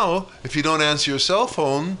 But now, if you don't answer your cell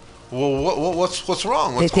phone, well, what's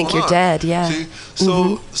wrong? What's They think going you're on? dead, yeah. See?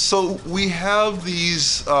 So we have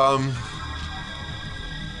these...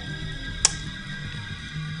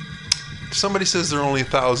 somebody says there are only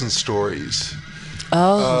 1,000 stories.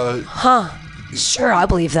 Oh, sure, I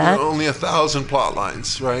believe that. There are only 1,000 plot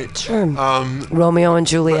lines, right? Sure. Romeo and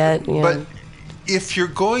Juliet. But if you're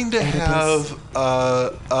going to have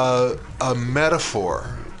a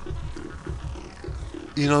metaphor,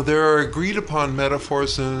 there are agreed upon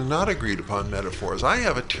metaphors and not agreed upon metaphors. I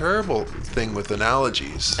have a terrible thing with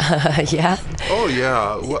analogies. Yeah? Oh,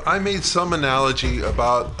 yeah. Well, I made some analogy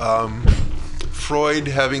about Freud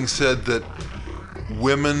having said that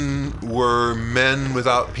women were men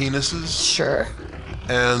without penises. Sure.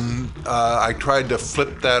 And I tried to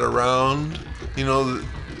flip that around,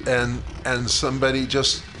 and somebody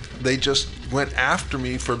just went after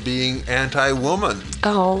me for being anti-woman.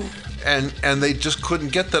 Oh. And they just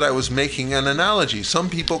couldn't get that I was making an analogy. Some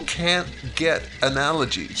people can't get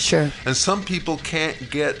analogies. Sure. And some people can't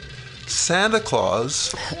get Santa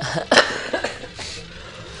Claus.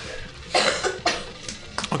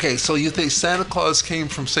 Okay, so you think Santa Claus came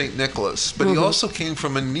from St. Nicholas, but he also came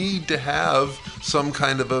from a need to have some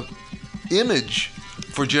kind of a image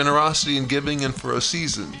for generosity and giving and for a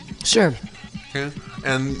season. Sure. Okay?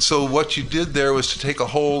 And so what you did there was to take a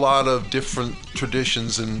whole lot of different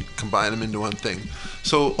traditions and combine them into one thing.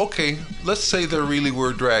 So, okay, let's say there really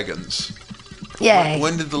were dragons. Yay.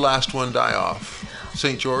 When did the last one die off?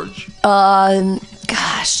 St. George?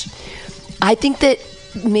 Gosh. I think that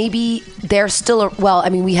maybe they're still...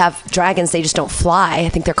 we have dragons, they just don't fly. I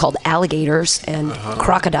think they're called alligators and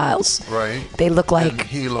crocodiles. Right. They look like... And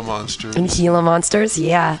Gila monsters. And Gila monsters,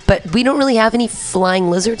 yeah. But we don't really have any flying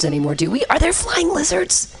lizards anymore, do we? Are there flying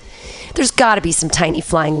lizards? There's got to be some tiny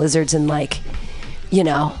flying lizards in, Well,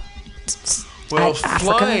 Africa.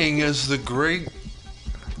 flying is the great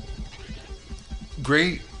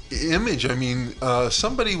image. I mean,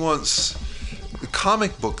 somebody once, the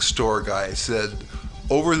comic book store guy said,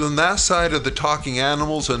 over on that side of the talking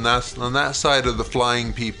animals and on that side of the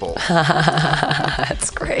flying people.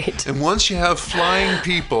 That's great. And once you have flying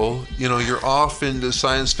people, you're off into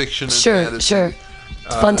science fiction and Sure, fantasy. sure.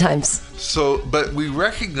 Fun times. But we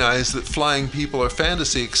recognize that flying people are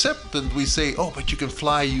fantasy, except that we say, but you can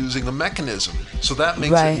fly using a mechanism. So that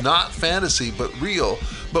makes it not fantasy, but real.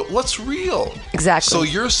 But what's real? Exactly. So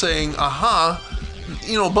you're saying,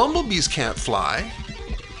 bumblebees can't fly.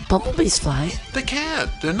 Bumblebees fly. They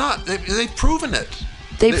can't. They're not. They've proven it.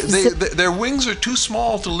 They've Their wings are too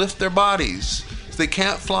small to lift their bodies. They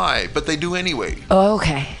can't fly, but they do anyway. Oh,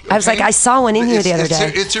 okay. I was like, I saw one in here the other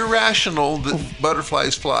day. It's irrational that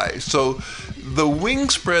butterflies fly. So the wing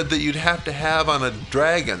spread that you'd have to have on a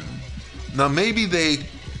dragon, now maybe they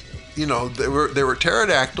were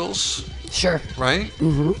pterodactyls. Sure. Right?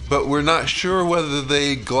 Mm-hmm. But we're not sure whether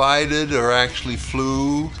they glided or actually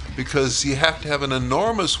flew, because you have to have an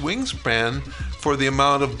enormous wingspan for the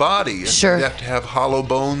amount of body. Sure. You have to have hollow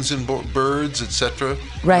bones in birds, etc.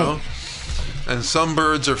 Right. You know? And some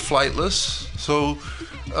birds are flightless. So,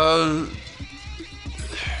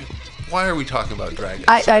 why are we talking about dragons?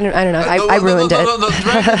 I don't know. I ruined it. No,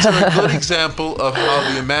 dragons are a good example of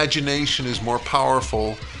how the imagination is more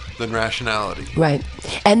powerful than rationality. Right.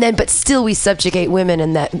 And then, but still we subjugate women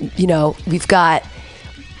in that, we've got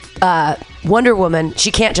Wonder Woman.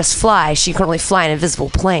 She can't just fly. She can only fly in an invisible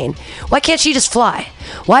plane. Why can't she just fly?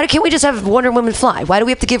 Why can't we just have Wonder Woman fly? Why do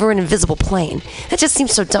we have to give her an invisible plane? That just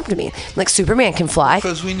seems so dumb to me. Like Superman can fly.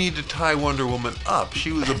 Because we need to tie Wonder Woman up.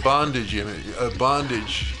 She was a bondage.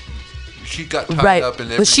 She got tied up in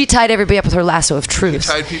every... Well, she tied everybody up with her lasso of truth. She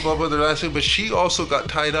tied people up with her lasso, but she also got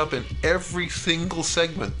tied up in every single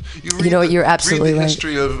segment. You're absolutely right. Read the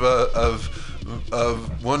history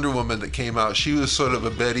of Wonder Woman that came out. She was sort of a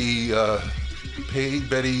Betty Page.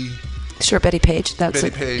 Sure, Betty Page. Betty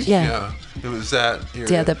Page. Yeah. It was that era.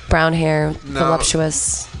 Yeah, the brown hair,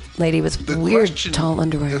 voluptuous lady with weird tall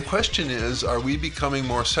underwear. The question is, are we becoming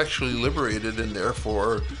more sexually liberated and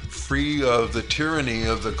therefore free of the tyranny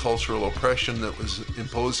of the cultural oppression that was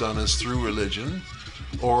imposed on us through religion?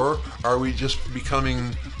 Or are we just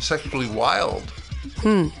becoming sexually wild?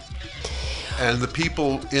 And the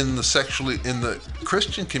people in the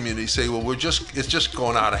Christian community say, well, it's just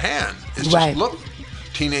going out of hand. It's just, look,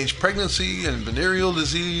 teenage pregnancy and venereal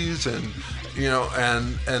disease and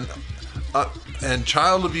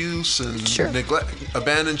child abuse and neglect,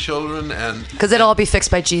 abandoned children, and because it'll all be fixed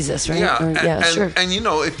by Jesus, right? Yeah, sure. And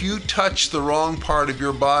if you touch the wrong part of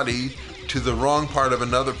your body to the wrong part of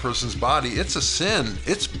another person's body, it's a sin.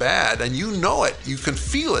 It's bad, and you know it. You can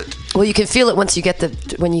feel it. Well, you can feel it when you get the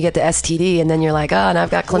STD, and then you're like, oh, now I've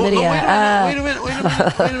got chlamydia. Wait a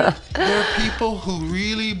minute. There are people who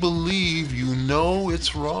really believe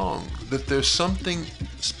it's wrong, that there's something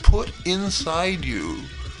put inside you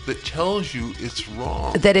that tells you it's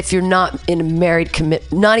wrong. That if you're not in a married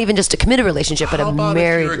not even just a committed relationship, but a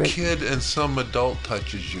married... How about if you're a kid and some adult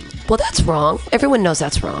touches you? Well, that's wrong. Everyone knows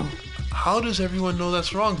that's wrong. How does everyone know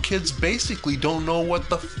that's wrong? Kids basically don't know what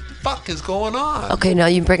the fuck is going on. Okay, now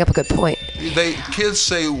you bring up a good point. Kids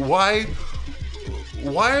say, why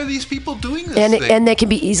are these people doing this thing? And they can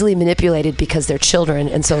be easily manipulated because they're children,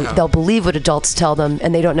 and so they'll believe what adults tell them,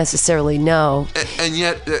 and they don't necessarily know. And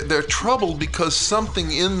yet they're troubled because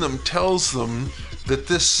something in them tells them that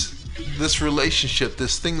this relationship,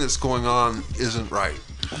 this thing that's going on, isn't right.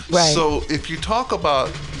 Right. So if you talk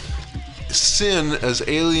about sin as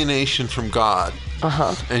alienation from God,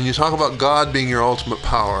 and you talk about God being your ultimate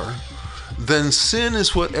power, then sin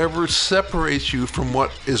is whatever separates you from what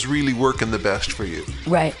is really working the best for you.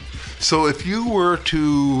 Right. So if you were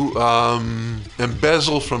to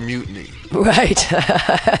embezzle from Mutiny. Right.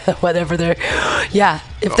 Whatever they're... Yeah.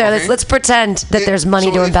 Let's pretend that there's money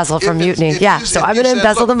to embezzle from Mutiny. So I'm going to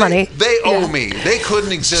embezzle the money. They owe me. They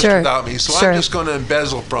couldn't exist without me, so I'm just going to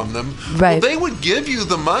embezzle from them. Right. Well, they would give you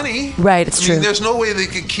the money. Right, it's true. There's no way they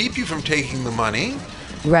could keep you from taking the money.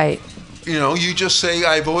 Right. You just say,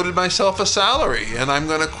 I voted myself a salary, and I'm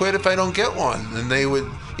going to quit if I don't get one. And they would,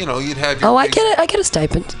 you'd have your... Oh, I get a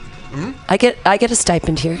stipend. I get a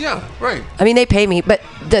stipend here. Yeah, right. I mean, they pay me, but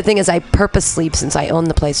the thing is, I purposely, since I own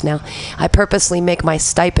the place now, I purposely make my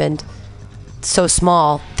stipend so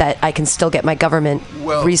small that I can still get my government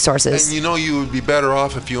resources. And you would be better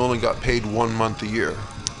off if you only got paid 1 month a year.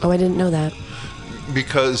 Oh, I didn't know that.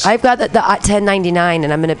 Because I've got the 1099,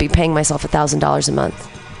 and I'm going to be paying myself $1,000 a month.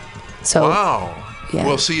 So. Wow. Yeah.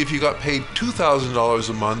 Well, see, if you got paid $2,000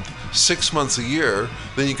 a month, 6 months a year,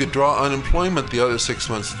 then you could draw unemployment the other 6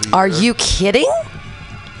 months of the year. Are you kidding?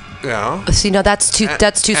 Yeah. See, no, that's too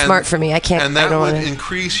smart for me. I can't. And that would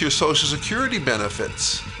increase your Social Security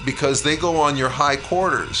benefits because they go on your high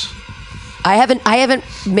quarters. I haven't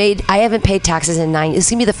paid taxes in 9. This is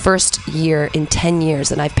gonna be the first year in 10 years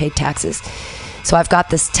that I've paid taxes. So I've got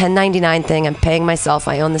this 1099 thing. I'm paying myself.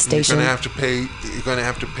 I own the station. You're going to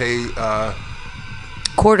have to pay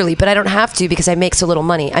quarterly, but I don't have to because I make so little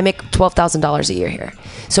money. I make $12,000 a year here.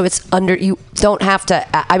 So it's under, you don't have to,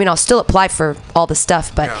 I mean, I'll still apply for all the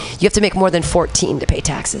stuff, but you have to make more than 14 to pay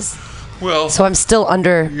taxes. Well, so I'm still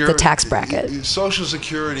under the tax bracket. Social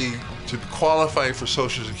Security, to qualify for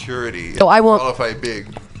Social Security, I won't qualify big.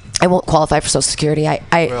 I won't qualify for Social Security.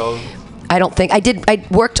 I don't think I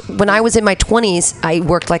worked when I was in my 20s. I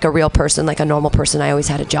worked like a real person, like a normal person. I always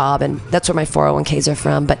had a job, and that's where my 401ks are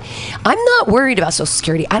from. But I'm not worried about Social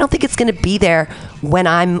Security. I don't think it's going to be there when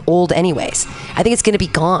I'm old anyways. I think it's going to be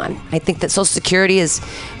gone. I think that Social Security is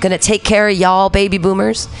going to take care of y'all baby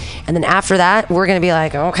boomers, and then after that, we're going to be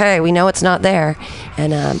like, okay, we know it's not there,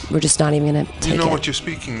 and we're just not even going to take it. You know what you're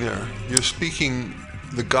speaking there? You're speaking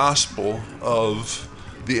the gospel of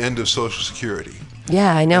the end of Social Security.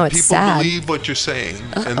 Yeah, I know, and it's sad. People believe what you're saying,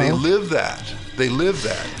 and they live that. They live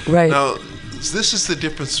that. Right. Now, this is the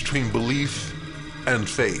difference between belief and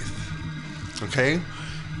faith. Okay?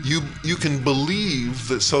 You can believe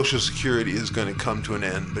that Social Security is going to come to an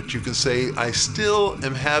end, but you can say, I still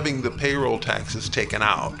am having the payroll taxes taken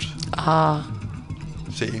out.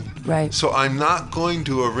 See? Right. So I'm not going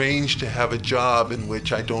to arrange to have a job in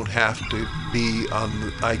which I don't have to be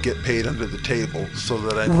I get paid under the table, so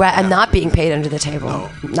that I don't I'm not being paid under the table.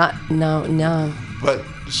 No. No. But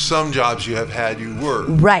some jobs you have had, you were.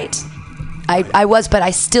 Right. I was, but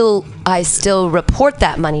I still report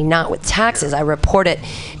that money, not with taxes. I report it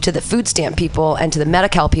to the food stamp people and to the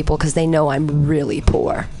Medi-Cal people because they know I'm really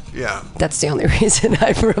poor. Yeah. That's the only reason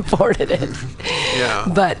I've reported it.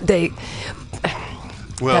 Yeah. But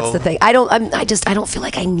that's the thing. I don't feel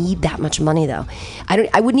like I need that much money though.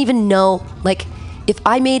 I wouldn't even know, like, if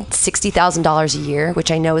I made $60,000 a year,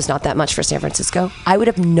 which I know is not that much for San Francisco, I would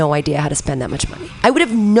have no idea how to spend that much money. I would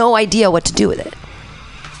have no idea what to do with it.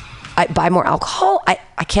 I buy more alcohol.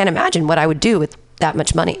 I can't imagine what I would do with that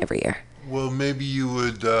much money every year. Well, maybe you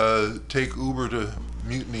would take Uber to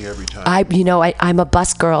Mutiny every time. I'm a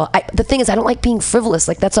bus girl. The thing is, I don't like being frivolous.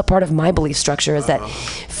 Like, that's a part of my belief structure, is that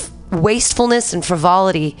wastefulness and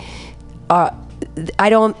frivolity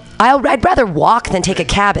I'd rather walk than take a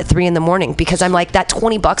cab at 3 a.m. because I'm like, that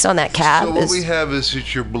 $20 on that cab. So what we have is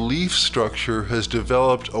that your belief structure has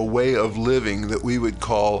developed a way of living that we would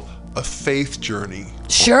call a faith journey.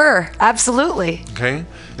 Sure, absolutely. Okay?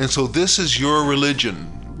 And so this is your religion.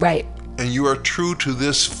 Right. And you are true to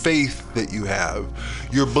this faith that you have.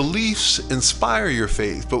 Your beliefs inspire your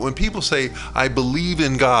faith. But when people say, I believe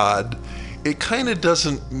in God, it kind of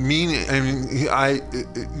doesn't mean,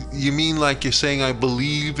 you mean like you're saying, I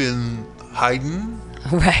believe in Haydn?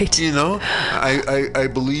 Right. You know, I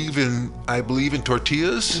believe in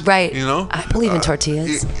tortillas. Right. You know, I believe in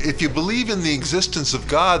tortillas. If you believe in the existence of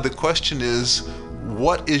God, the question is,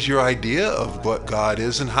 what is your idea of what God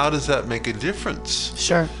is, and how does that make a difference?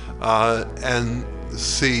 Sure. And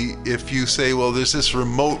see, if you say, well, there's this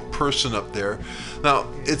remote person up there. Now,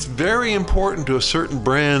 it's very important to a certain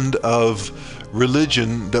brand of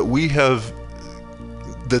religion that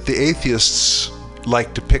the atheists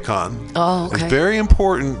like to pick on. Oh, okay. It's very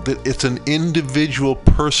important that it's an individual,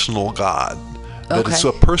 personal God. That Okay. it's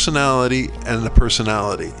a personality and a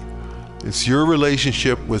personality. It's your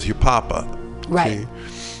relationship with your papa. Right. Okay?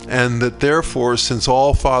 And that therefore, since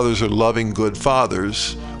all fathers are loving, good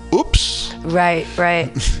fathers, oops. Right.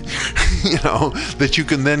 You know, that you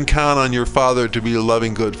can then count on your father to be a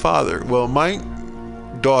loving, good father. Well, my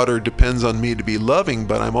daughter depends on me to be loving,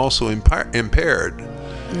 but I'm also impaired.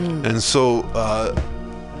 And so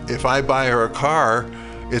if I buy her a car,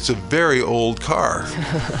 it's a very old car.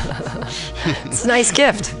 It's a nice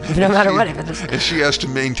gift, no matter what. And she has to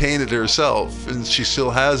maintain it herself, and she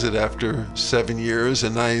still has it after 7 years.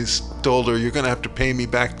 And I told her, you're going to have to pay me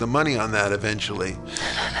back the money on that eventually.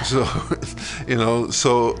 So, you know,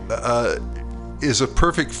 is a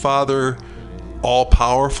perfect father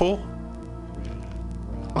all-powerful?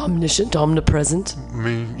 Omniscient, omnipresent. I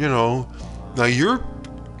mean, you know, now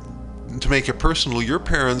to make it personal, your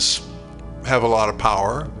parents have a lot of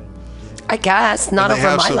power. I guess, not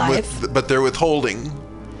over my life. But they're withholding.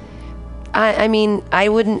 I mean, I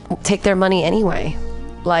wouldn't take their money anyway.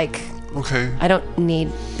 Like, okay. I don't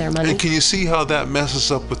need their money. And can you see how that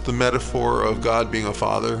messes up with the metaphor of God being a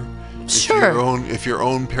father? Sure. If your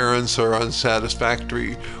own parents are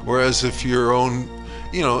unsatisfactory, whereas if your own,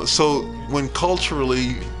 you know, so when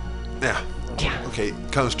culturally, okay,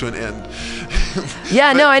 comes to an end.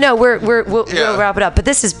 Yeah, no, I know. We'll wrap it up. But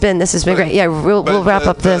this has been great. Yeah, we'll wrap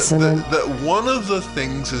up this and then. One of the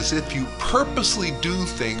things is, if you purposely do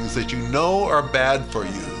things that you know are bad for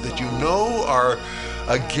you, that you know are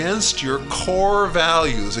against your core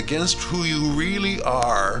values, against who you really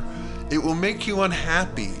are, it will make you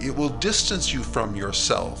unhappy. It will distance you from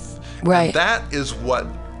yourself. Right. And that is what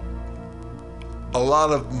a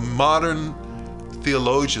lot of modern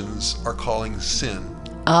theologians are calling sin.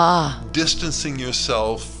 Distancing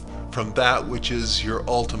yourself from that which is your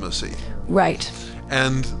ultimacy. Right.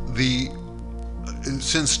 And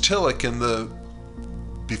since Tillich in the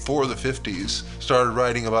before the 50s started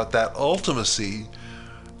writing about that ultimacy.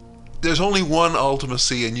 There's only one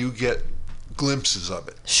ultimacy, and you get glimpses of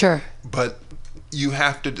it. Sure. But you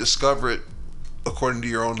have to discover it according to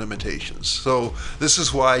your own limitations. So this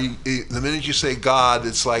is why the minute you say God,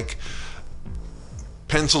 it's like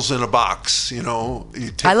pencils in a box, you know.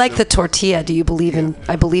 I like the tortilla. Do you believe in?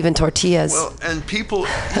 I believe in tortillas. Well, and people,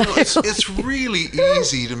 you know, it's really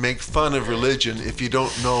easy to make fun of religion if you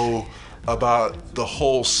don't know about the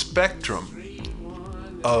whole spectrum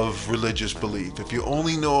of religious belief. If you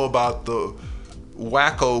only know about the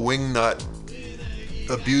wacko, wingnut,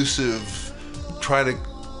 abusive, try to,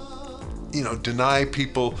 you know, deny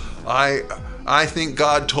people. I think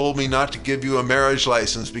God told me not to give you a marriage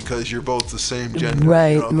license because you're both the same gender.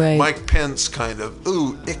 Right, you know? right. Mike Pence kind of,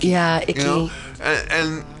 ooh, icky. Yeah, icky. You know?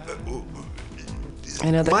 And I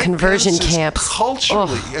know the Mike conversion Pence is camps.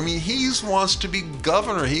 culturally, I mean, he wants to be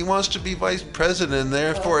governor. He wants to be vice president, and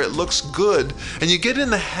therefore it looks good. And you get in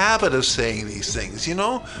the habit of saying these things, you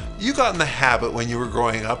know? You got in the habit when you were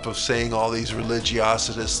growing up of saying all these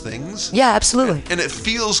religiositous things. Yeah, absolutely. And it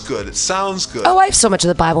feels good. It sounds good. Oh, I have so much of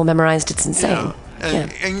the Bible memorized. It's insane. Yeah.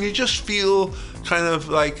 And you just feel kind of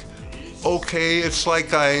like, okay, it's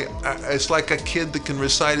like a kid that can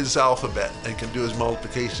recite his alphabet and can do his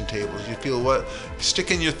multiplication tables. You feel what?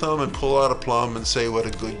 Stick in your thumb and pull out a plum and say, what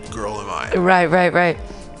a good girl am I. Right.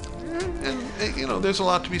 And you know, there's a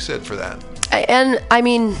lot to be said for that. I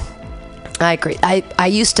mean, I agree. I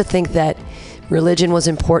used to think that religion was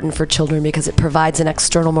important for children because it provides an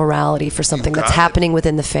external morality for something that's happening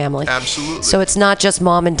within the family. Absolutely. So it's not just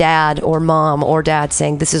mom and dad or mom or dad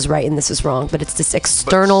saying this is right and this is wrong, but it's this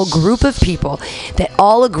external group of people that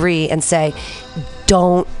all agree and say,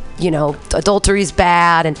 don't, you know, adultery's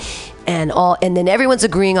bad and then everyone's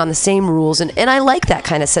agreeing on the same rules. And I like that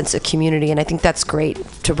kind of sense of community, and I think that's great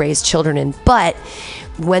to raise children in. But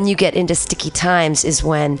when you get into sticky times is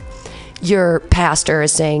when your pastor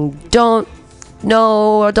is saying,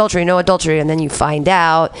 no adultery, and then you find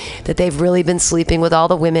out that they've really been sleeping with all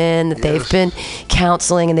the women, that they've been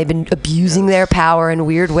counseling, and they've been abusing their power in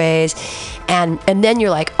weird ways, and then you're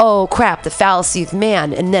like, oh crap, the fallacy of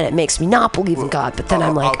man, and then it makes me not believe in God, but then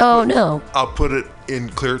I'm like, no. I'll put it in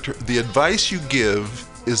clear terms. The advice you give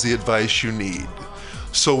is the advice you need.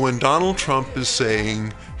 So when Donald Trump is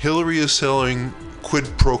saying Hillary is selling quid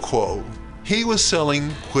pro quo, he was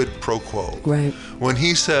selling quid pro quo. Right. When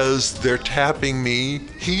he says they're tapping me,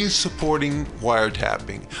 he's supporting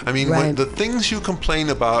wiretapping. I mean, when the things you complain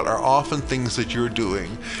about are often things that you're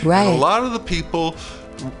doing. Right. And a lot of the people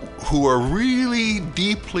who are really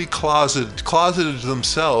deeply closeted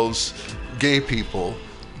themselves, gay people,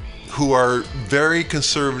 who are very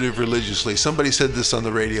conservative religiously. Somebody said this on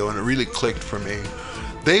the radio and it really clicked for me.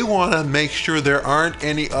 They want to make sure there aren't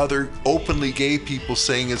any other openly gay people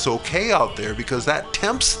saying it's okay out there because that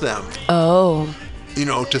tempts them. Oh. You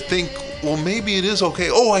know, to think, well, maybe it is okay.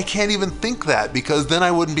 Oh, I can't even think that because then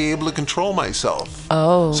I wouldn't be able to control myself.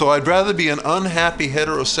 Oh. So I'd rather be an unhappy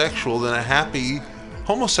heterosexual than a happy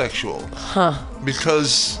homosexual. Huh.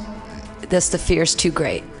 Because the fear's too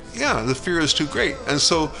great. Yeah, the fear is too great. And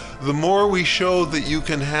so the more we show that you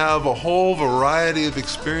can have a whole variety of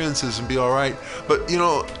experiences and be all right, but you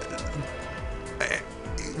know,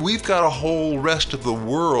 we've got a whole rest of the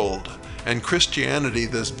world, and Christianity,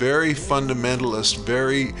 this very fundamentalist,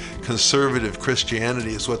 very conservative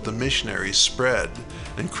Christianity is what the missionaries spread.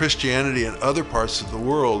 And Christianity in other parts of the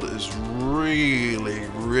world is really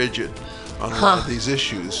rigid on a lot of these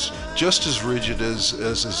issues, just as rigid as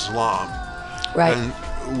Islam. Right. And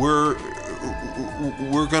we're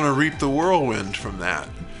going to reap the whirlwind from that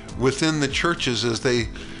within the churches as the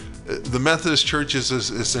Methodist Church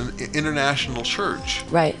is an international church.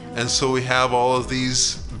 Right. And so we have all of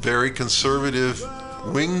these very conservative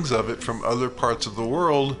wings of it from other parts of the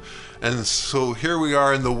world. And so here we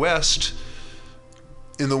are in the West.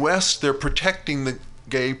 In the West, they're protecting the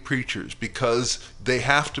gay preachers because they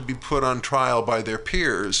have to be put on trial by their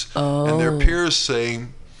peers. Oh. And their peers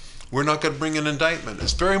saying, we're not going to bring an indictment.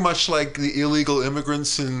 It's very much like the illegal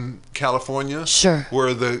immigrants in California, sure,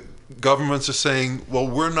 where the governments are saying, well,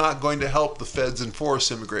 we're not going to help the feds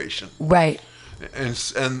enforce immigration. Right. And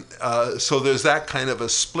so there's that kind of a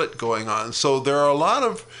split going on. So there are a lot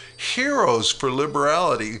of heroes for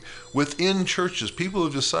liberality within churches. People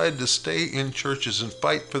who've decided to stay in churches and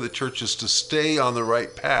fight for the churches to stay on the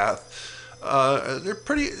right path.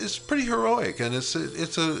 It's pretty heroic, and it's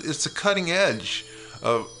a cutting edge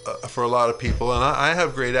for a lot of people, and I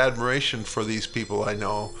have great admiration for these people I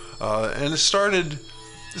know. And it started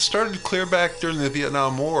clear back during the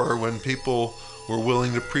Vietnam War when people were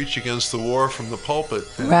willing to preach against the war from the pulpit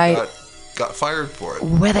and right. got got fired for it.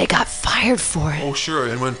 Where they got fired for it. Oh, sure.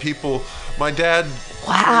 And when my dad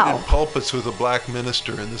created pulpits with a black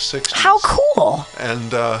minister in the 60s. How cool.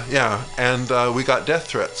 And, we got death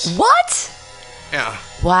threats. What? Yeah.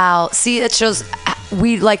 Wow. See, it shows,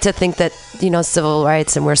 we like to think that, civil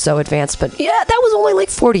rights and we're so advanced, but yeah, that was only like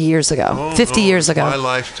 40 years ago, 50 years ago. My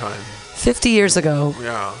lifetime. 50 years ago.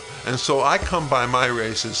 Yeah. And so I come by my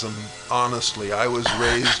racism, honestly. I was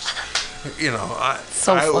raised,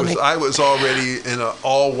 I was already in an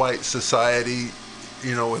all-white society,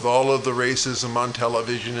 with all of the racism on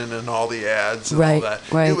television and all the ads and all that.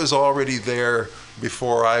 Right. It was already there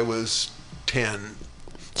before I was 10.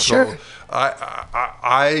 Sure. So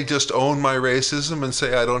I just own my racism and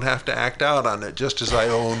say I don't have to act out on it, just as I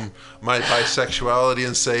own my bisexuality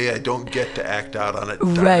and say I don't get to act out on it.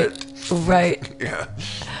 Right. Yeah.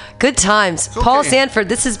 Good times. Okay. Paul Sanford,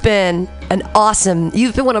 this has been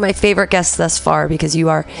you've been one of my favorite guests thus far because you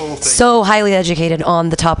are so highly educated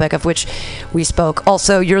on the topic of which we spoke.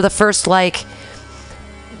 Also, you're the first, a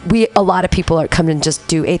lot of people are coming and just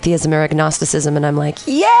do atheism or agnosticism, and I'm like,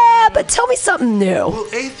 yeah, but tell me something new. Well,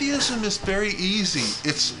 atheism is very easy.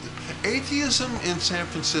 Atheism in San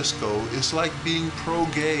Francisco is like being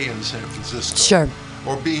pro-gay in San Francisco. Sure.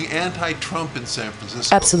 Or being anti-Trump in San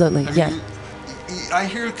Francisco. Absolutely, I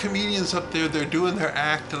hear comedians up there, they're doing their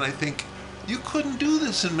act, and I think, you couldn't do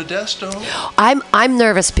this in Modesto. I'm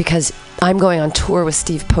nervous because I'm going on tour with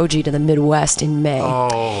Steve Poggi to the Midwest in May.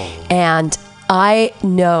 Oh. And I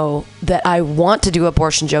know that I want to do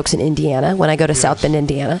abortion jokes in Indiana when I go to South Bend,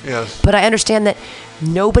 Indiana. Yes. But I understand that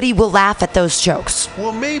nobody will laugh at those jokes.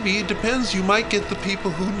 Well, maybe. It depends. You might get the people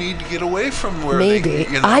who need to get away from where maybe.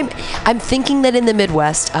 I'm thinking that in the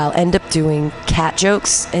Midwest, I'll end up doing cat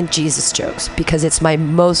jokes and Jesus jokes because it's my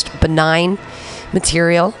most benign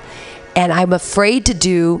material. And I'm afraid to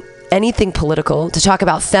do anything political, to talk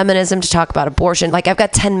about feminism, to talk about abortion. I've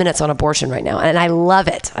got 10 minutes on abortion right now, and I love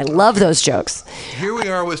it. I love those jokes. Here we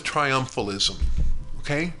are with triumphalism,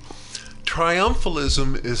 okay?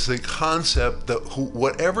 Triumphalism is the concept that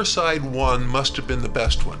whatever side won must have been the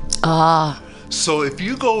best one. Ah. So if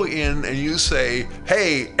you go in and you say,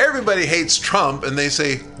 hey, everybody hates Trump, and they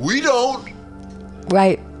say, we don't.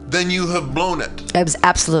 Right. Then you have blown it.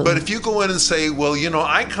 Absolutely. But if you go in and say, well,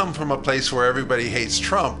 I come from a place where everybody hates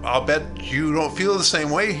Trump, I'll bet you don't feel the same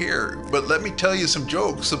way here. But let me tell you some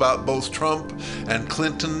jokes about both Trump and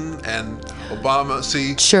Clinton and Obama.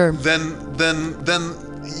 See, sure. Then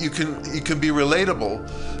you can be relatable,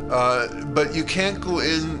 but you can't go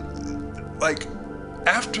in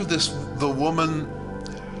after the woman.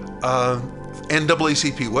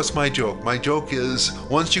 NAACP, what's my joke? My joke is,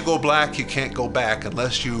 once you go black, you can't go back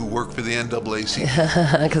unless you work for the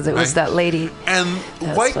NAACP. Because it was that lady. And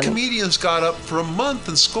white comedians got up for a month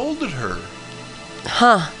and scolded her.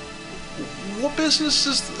 Huh. What business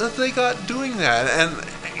have they got doing that? And,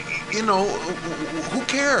 who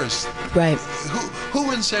cares? Right.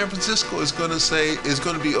 Who in San Francisco is going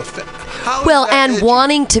to be offended? And edgy?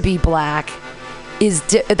 Wanting to be black is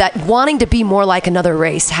that wanting to be more like another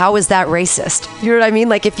race. How is that racist? You know what I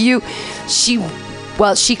mean?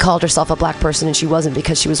 She called herself a black person and she wasn't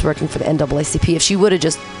because she was working for the NAACP. If she would have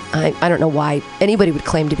just, I don't know why anybody would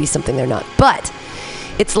claim to be something they're not. But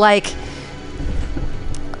it's like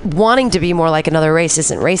wanting to be more like another race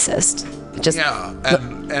isn't racist.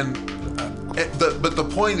 But the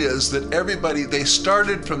point is that they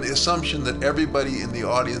started from the assumption that everybody in the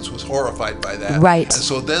audience was horrified by that. Right. And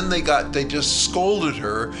so then they just scolded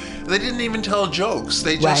her. They didn't even tell jokes.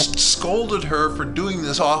 They just scolded her for doing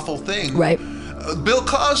this awful thing. Right. Bill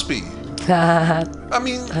Cosby. I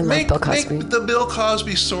make the Bill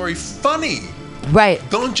Cosby story funny. Right.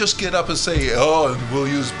 Don't just get up and say, and we'll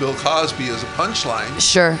use Bill Cosby as a punchline.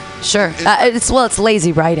 Sure. It's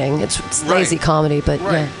lazy writing. It's lazy comedy, but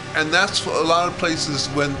yeah. And that's a lot of places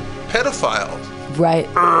when pedophiles. Right.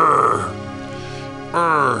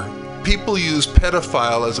 People use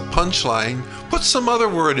pedophile as a punchline. Put some other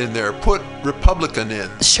word in there. Put Republican in.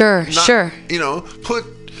 Sure. Put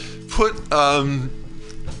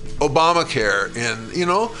Obamacare in.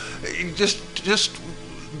 Just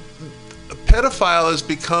pedophile has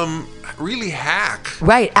become really hack.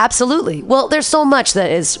 Right, absolutely. Well, there's so much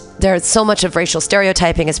of racial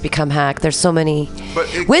stereotyping has become hack. There's so many.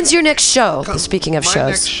 When's your next show? Speaking of shows. My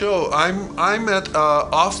next show, I'm at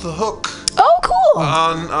Off the Hook. Oh, cool.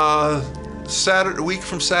 On Saturday, week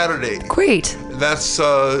from Saturday. Great. That's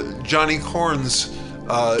Johnny Corn's show.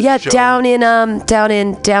 down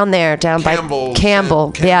by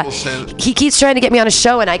Campbell. He keeps trying to get me on a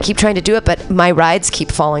show, and I keep trying to do it, but my rides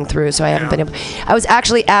keep falling through, so I haven't been able. I was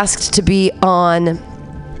actually asked to be on.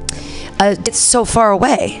 It's so far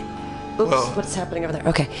away. Oops, what's happening over there?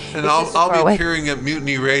 Okay. And I'll be appearing at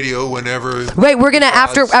Mutiny Radio whenever. Right, we're gonna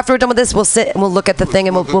after we're done with this, we'll sit and we'll look at the thing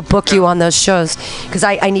and we'll book you on those shows because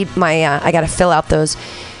I need my I got to fill out those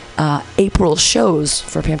April shows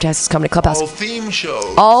for Pamtastic's Comedy Clubhouse. All theme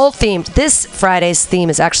shows. All themed. This Friday's theme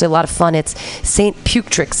is actually a lot of fun. It's St.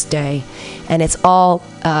 Putrix Day, and it's all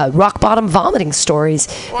rock bottom vomiting stories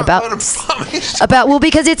about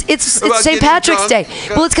because it's St. Patrick's Day.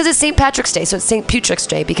 Well, it's because it's St. Patrick's Day, so it's St. Putrix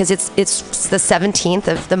Day because it's the 17th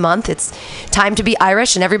of the month. It's time to be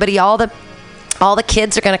Irish, and everybody, all the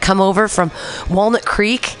kids are going to come over from Walnut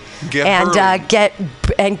Creek. Get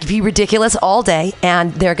be ridiculous all day,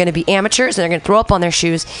 and they're going to be amateurs, and they're going to throw up on their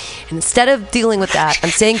shoes. And instead of dealing with that,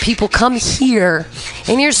 I'm saying people come here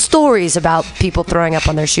and hear stories about people throwing up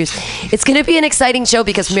on their shoes. It's going to be an exciting show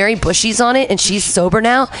because Mary Bushy's on it, and she's sober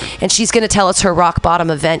now, and she's going to tell us her rock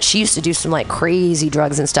bottom event. She used to do some like crazy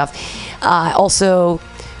drugs and stuff. Also,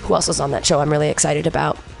 who else was on that show? I'm really excited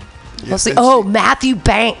about. Mostly, Matthew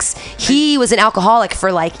Banks. He was an alcoholic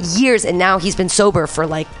for like years, and now he's been sober for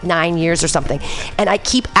like 9 years or something. And I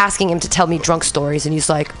keep asking him to tell me drunk stories, and he's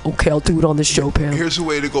like, "Okay, I'll do it on the show, Pam." Here's a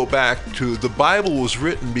way to go back to the Bible was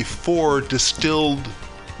written before distilled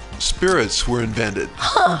spirits were invented.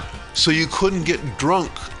 Huh. So you couldn't get drunk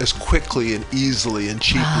as quickly and easily and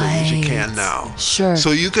cheaply as you can now. Sure. So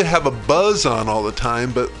you could have a buzz on all the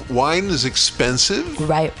time, but wine is expensive.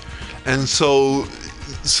 Right. And so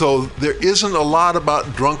there isn't a lot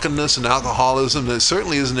about drunkenness and alcoholism. There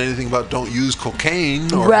certainly isn't anything about don't use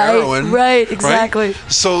cocaine or heroin. Right, exactly.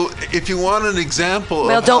 Right? So if you want an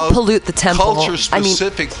example of don't how pollute the temple. Culture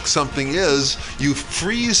specific something is, you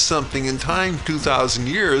freeze something in time 2,000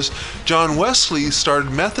 years. John Wesley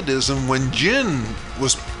started Methodism when gin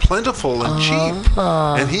was plentiful and cheap.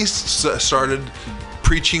 And he started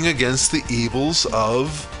preaching against the evils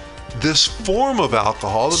of this form of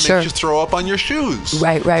alcohol that makes you throw up on your shoes.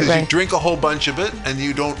 Right. Because you drink a whole bunch of it and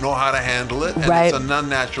you don't know how to handle it, and it's an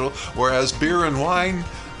unnatural. Whereas beer and wine,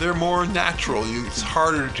 they're more natural. It's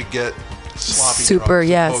harder to get sloppy. Super, drunk,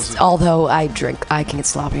 yes. supposedly. Although I can get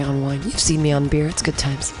sloppy on wine. You've seen me on beer. It's good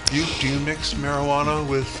times. Do you mix marijuana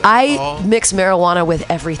with alcohol? I mix marijuana with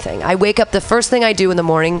everything. I wake up, the first thing I do in the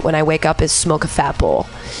morning when I wake up is smoke a fat bowl.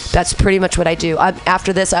 That's pretty much what I do.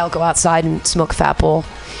 After this, I'll go outside and smoke a fat bowl.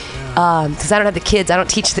 Because I don't have the kids. I don't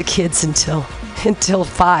teach the kids until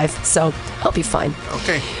 5, so I'll be fine.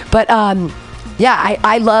 Okay. But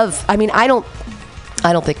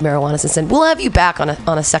I don't think marijuana's a sin. We'll have you back on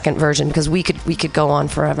a second version because we could go on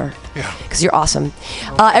forever. Yeah. Because you're awesome.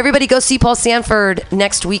 Everybody go see Paul Sanford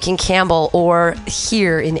next week in Campbell or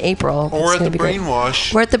here in April. Or at the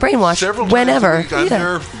Brainwash. Or at the Brainwash. Several whenever. times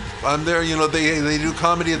a week. I'm there. You know, they do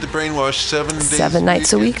comedy at the Brainwash 7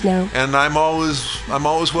 nights a week now. And I'm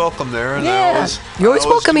always welcome there. And you're always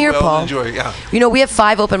welcome here, Paul. Enjoy. Yeah. You know, we have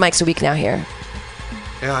 5 open mics a week now here.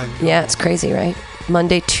 Yeah. Yeah, it's crazy, right?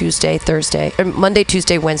 Monday, Tuesday, Thursday, or Monday,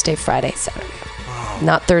 Tuesday, Wednesday, Friday, Saturday. Wow.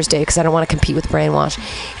 Not Thursday because I don't want to compete with Brainwash,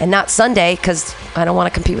 and not Sunday because I don't want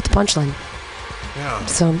to compete with the Punchline. Yeah.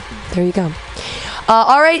 So there you go.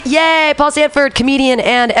 All right, yay, Paul Sanford, comedian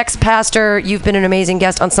and ex-pastor. You've been an amazing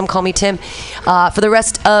guest on Some Call Me Tim. For the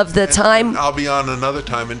rest of the time, I'll be on another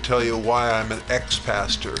time and tell you why I'm an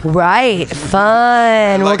ex-pastor. Right,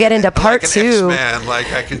 fun. We'll get into part 2. X-Man,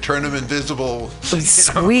 like I can turn him invisible.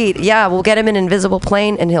 Sweet, yeah. We'll get him in an invisible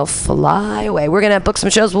plane and he'll fly away. We're gonna book some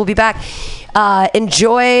shows. We'll be back.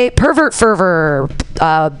 Enjoy Pervert Fervor,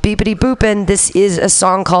 Beepity Boopin'. This is a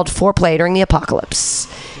song called Foreplay During the Apocalypse.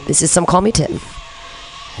 This is Some Call Me Tim.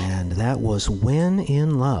 And that was When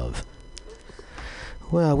in Love.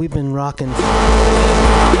 Well, we've been rocking.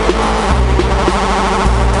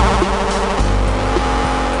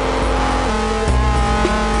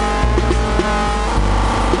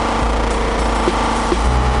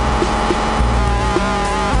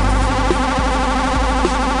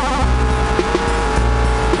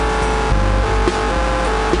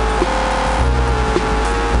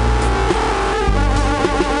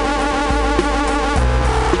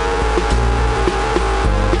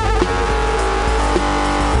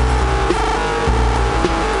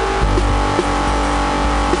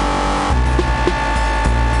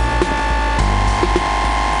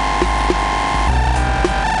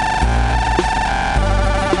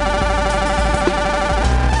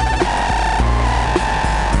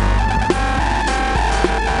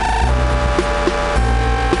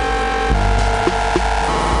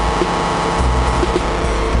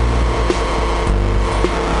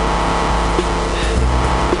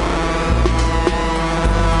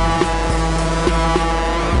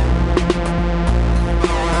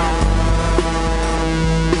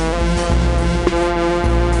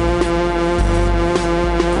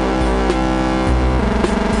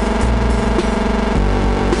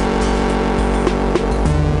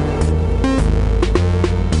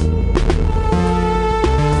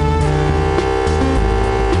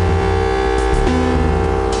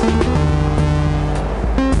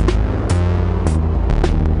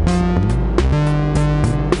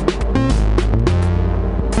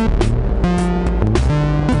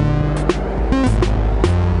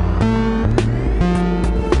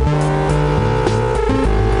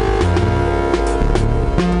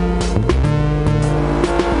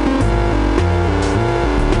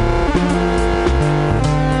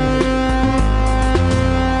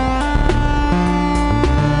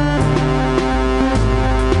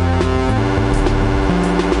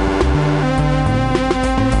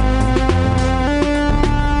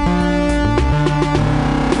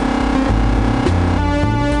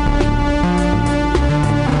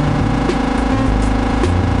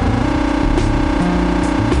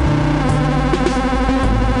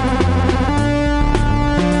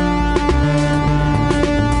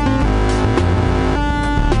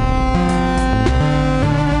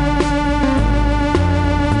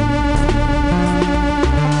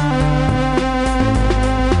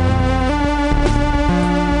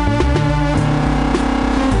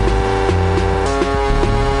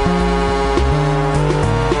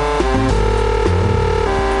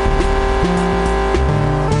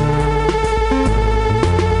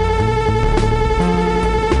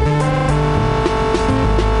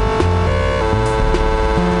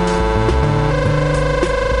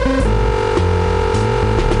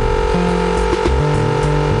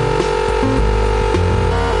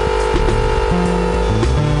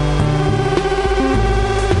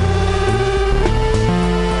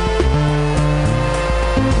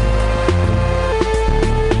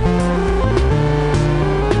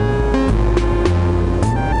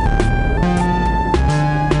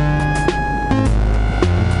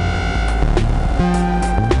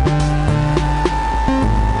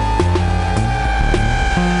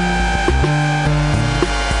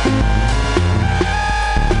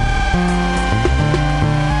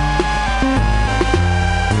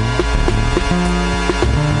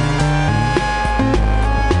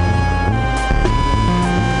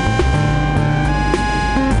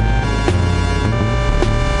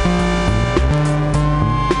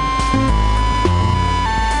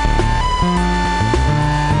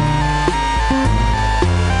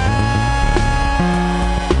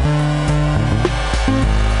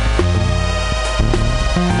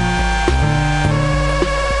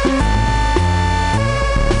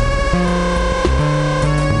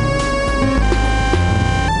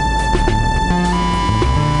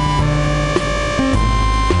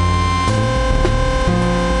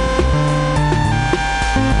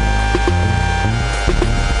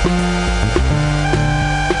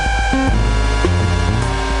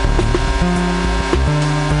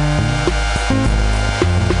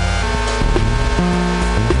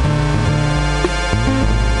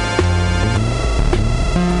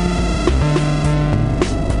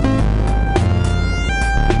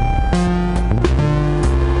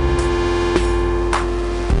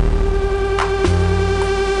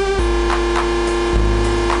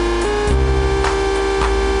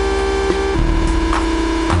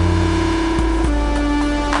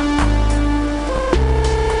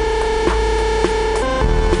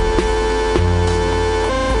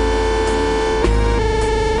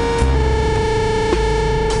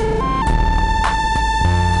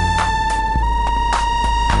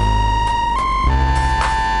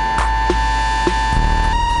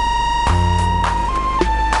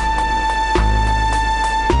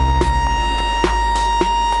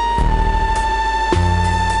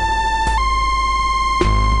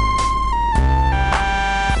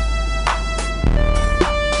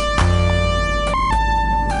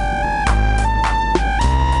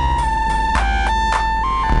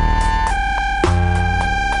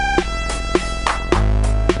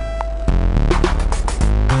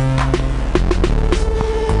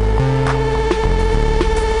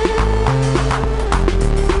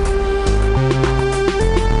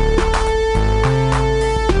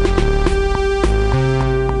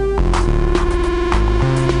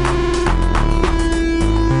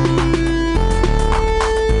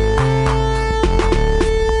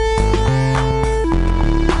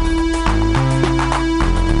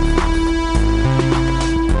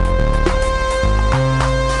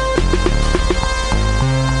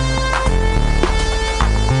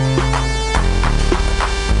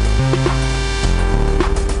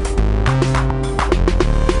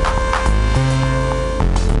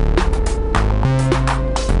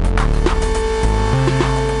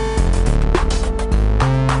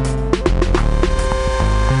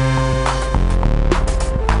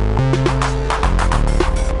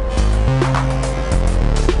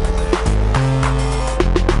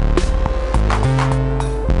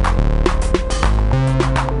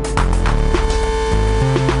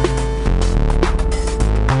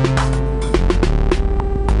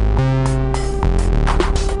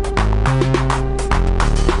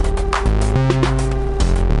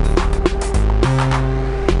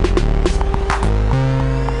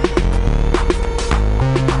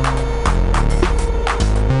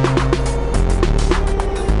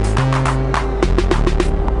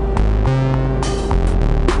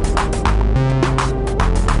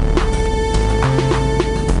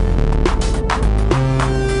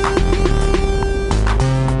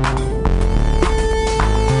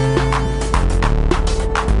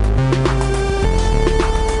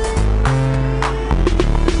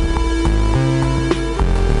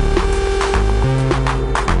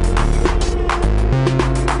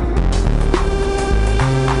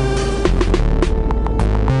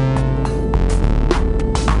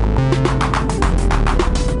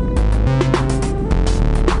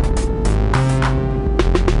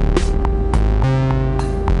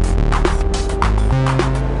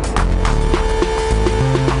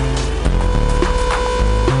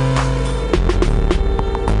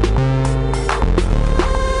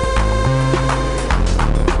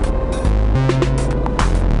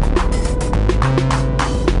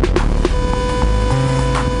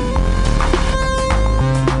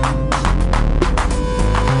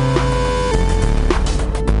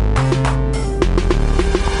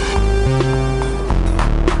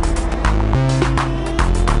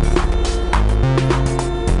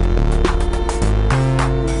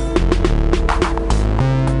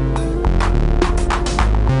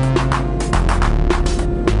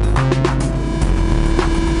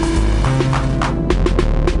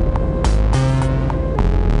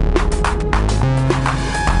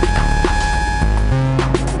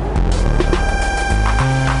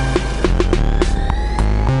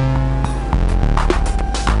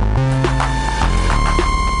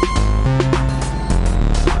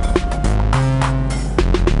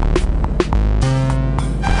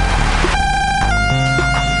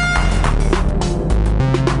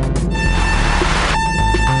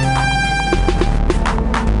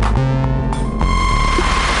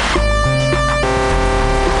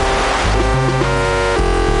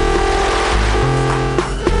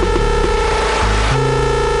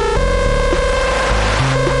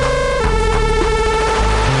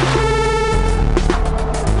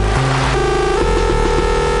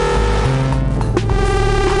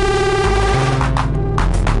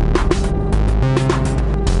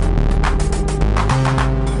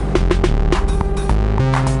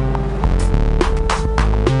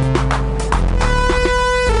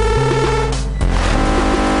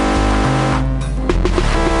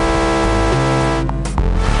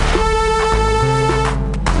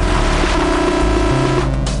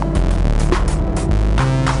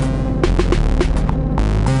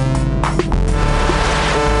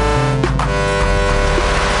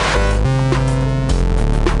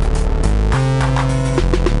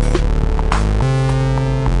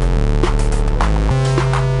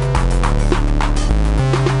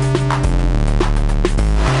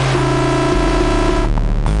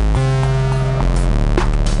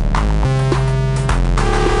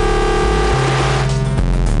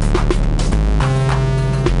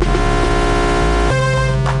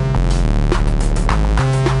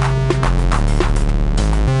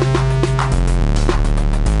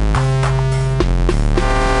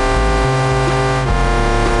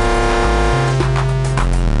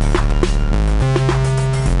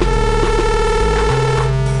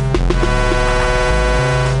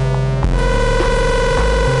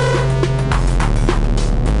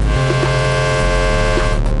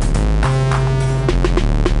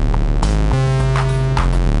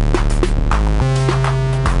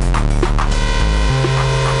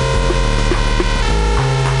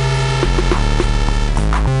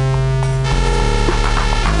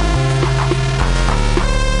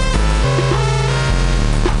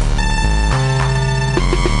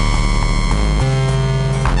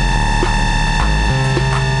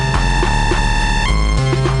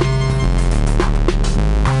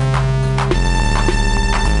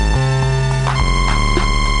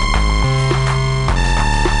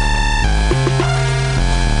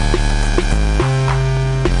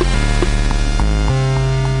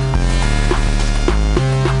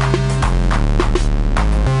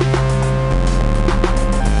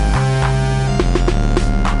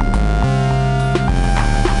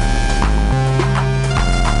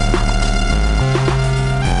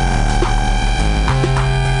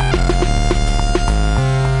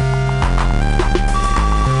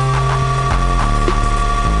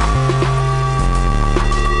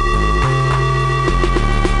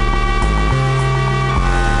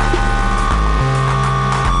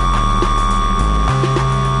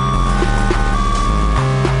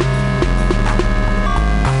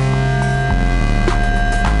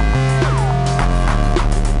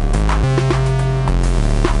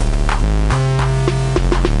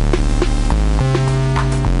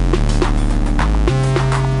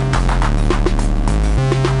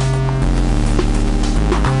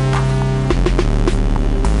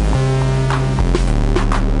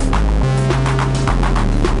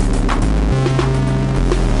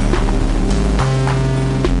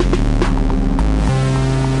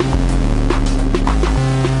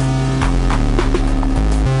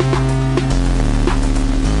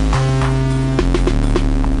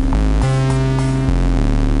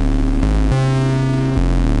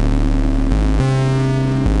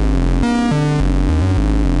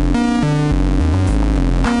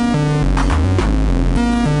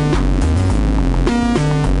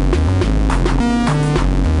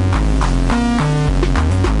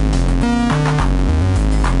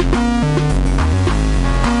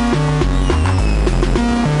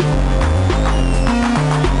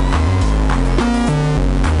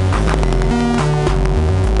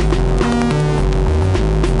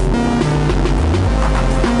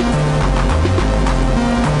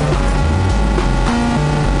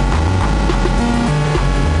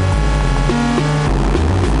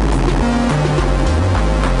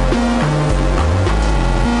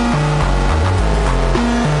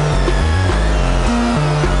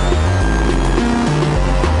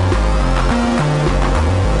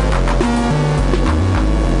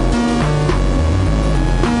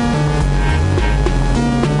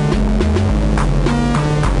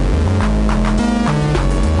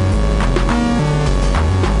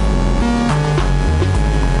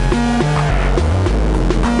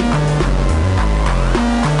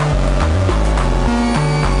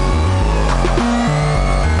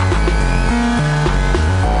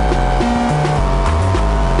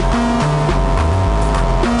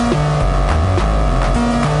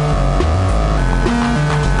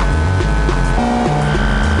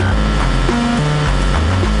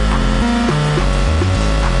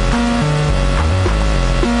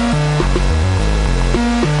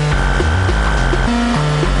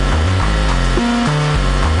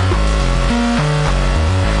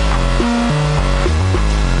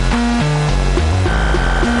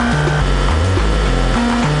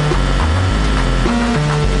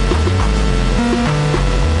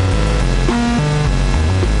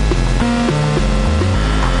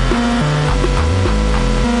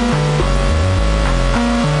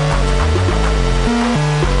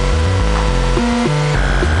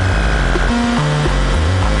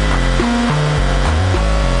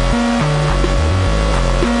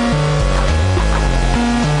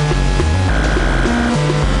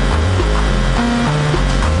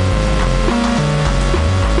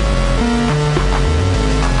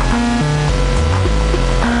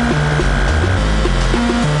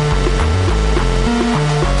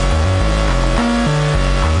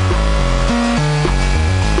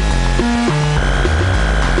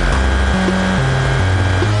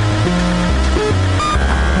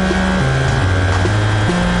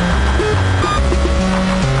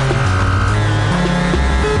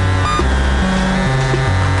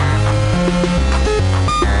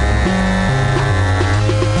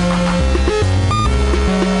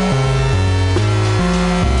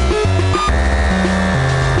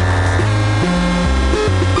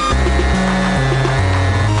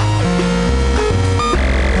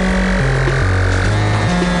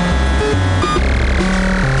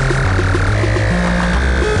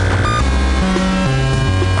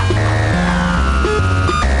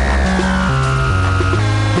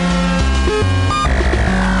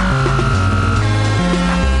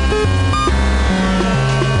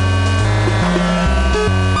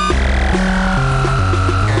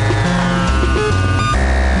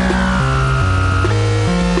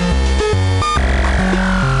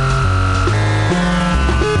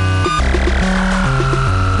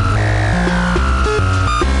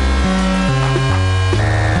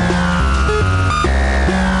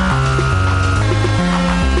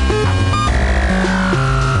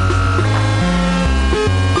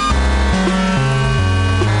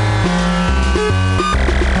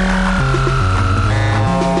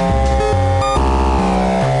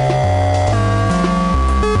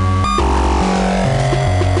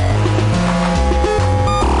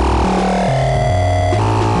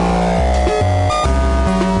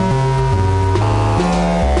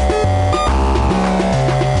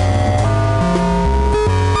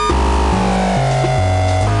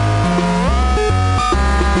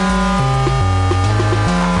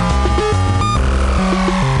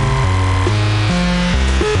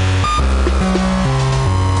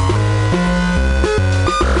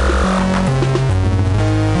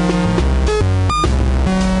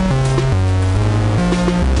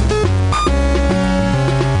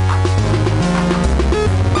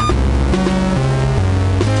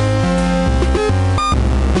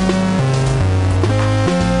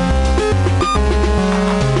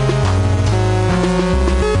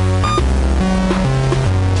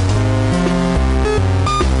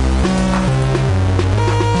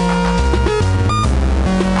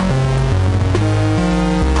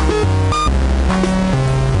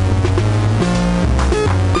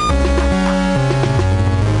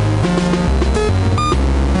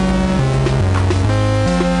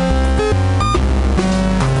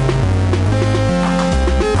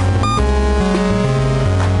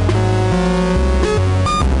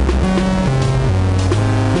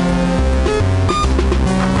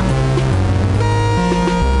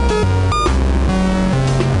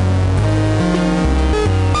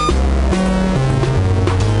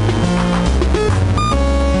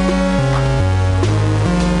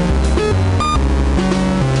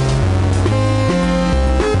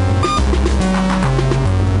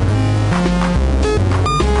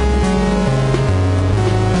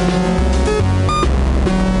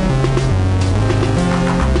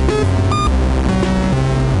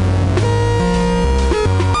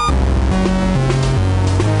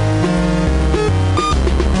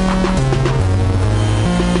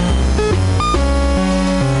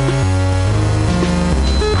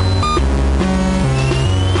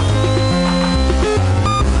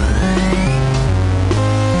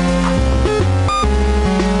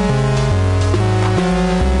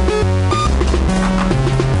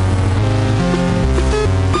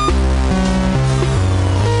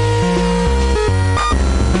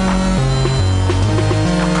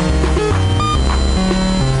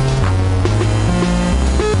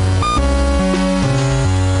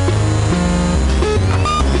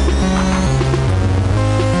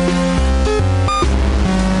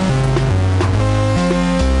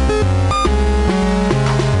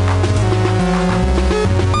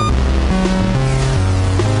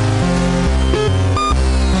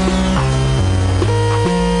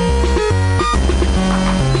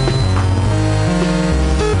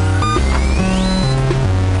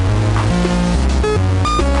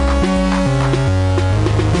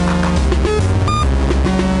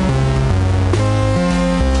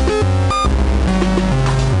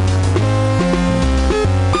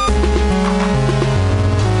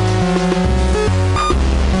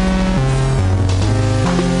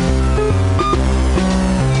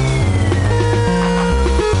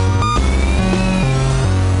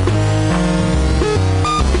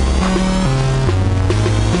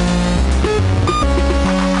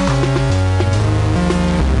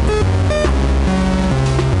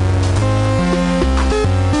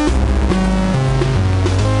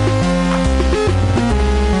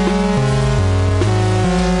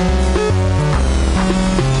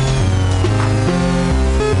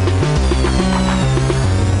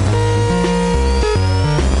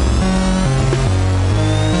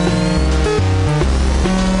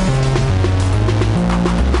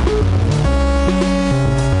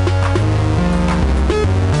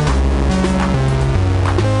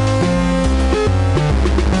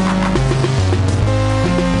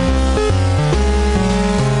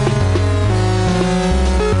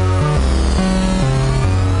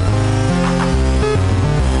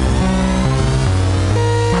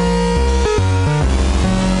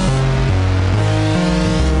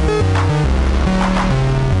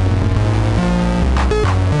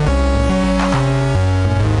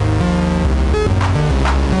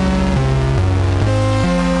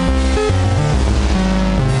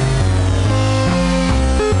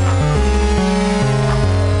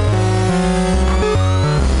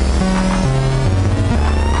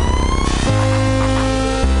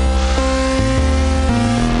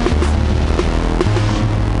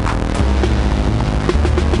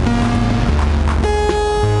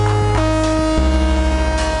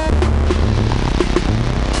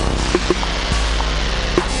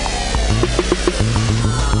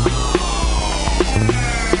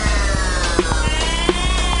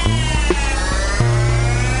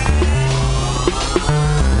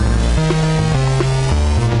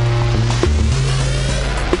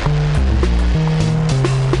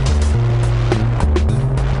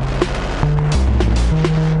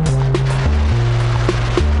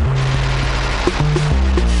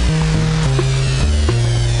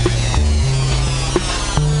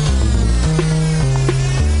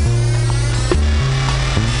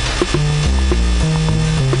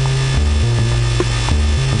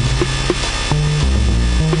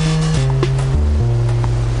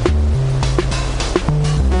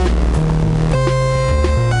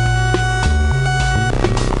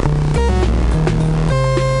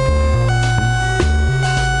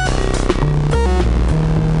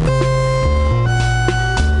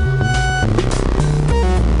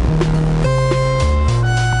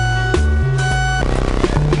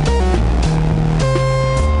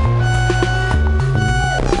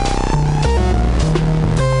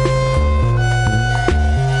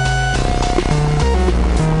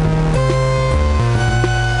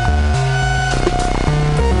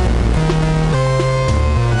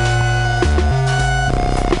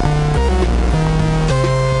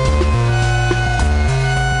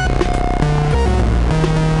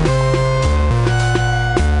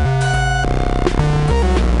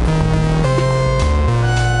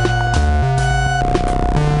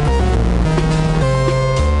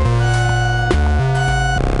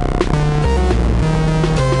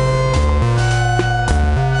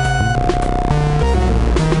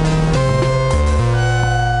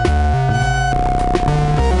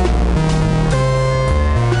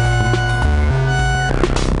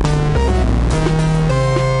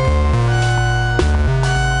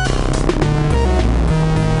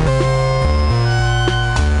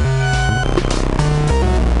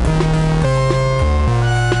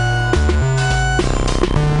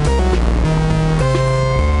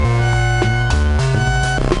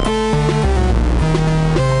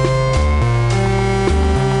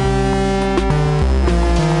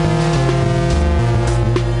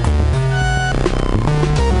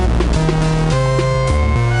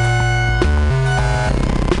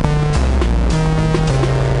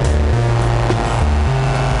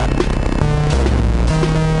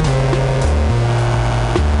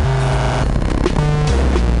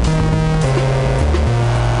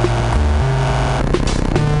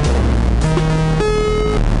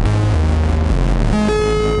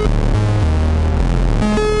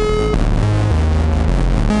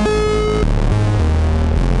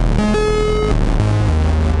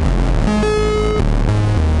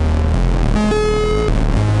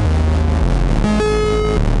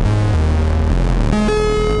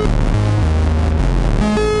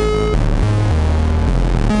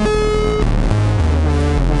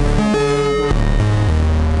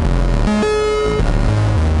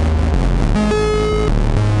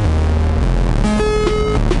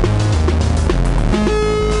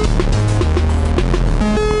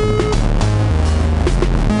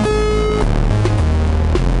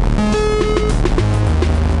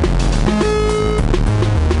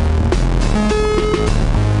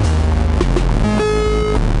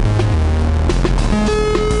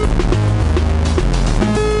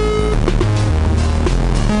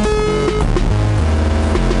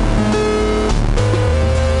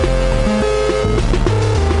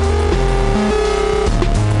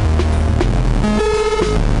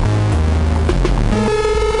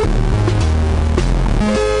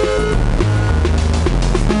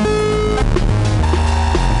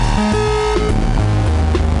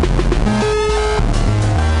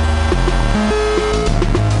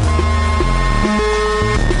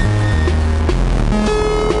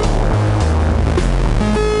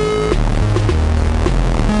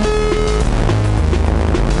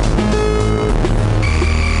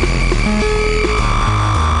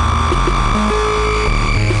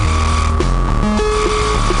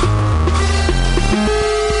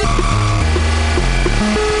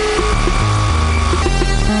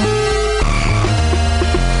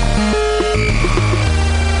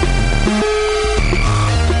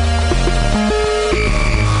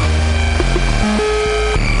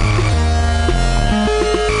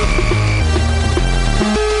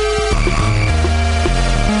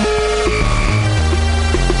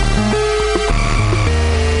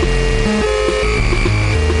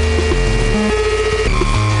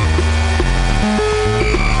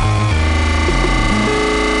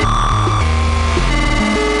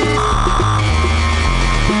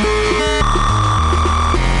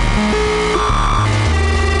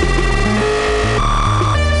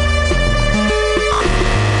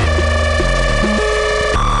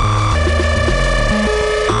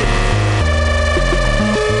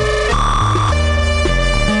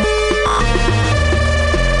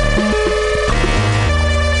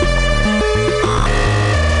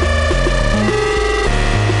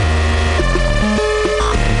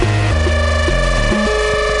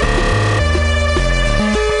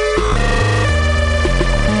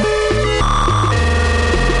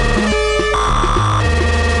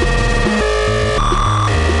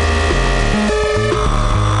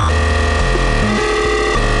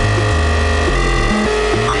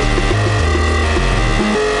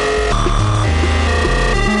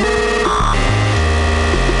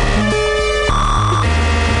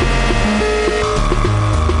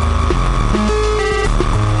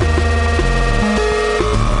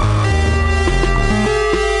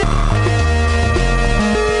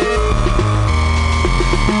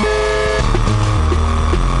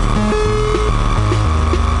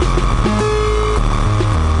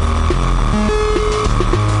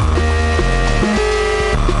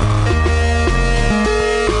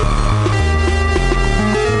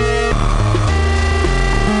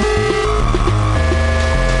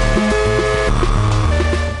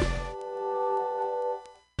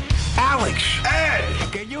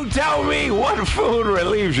 You tell me what food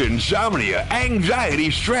relieves insomnia, anxiety,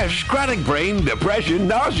 stress, chronic brain, depression,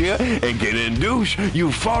 nausea, and can induce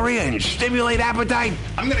euphoria and stimulate appetite?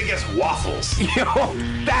 I'm gonna guess waffles. Yo,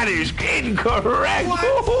 that is incorrect.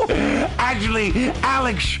 Actually,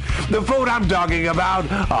 Alex, the food I'm talking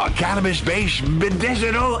about are cannabis-based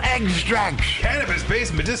medicinal extracts.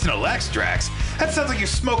 Cannabis-based medicinal extracts? That sounds like you're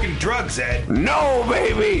smoking drugs, Ed. No,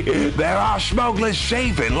 baby. There are smokeless,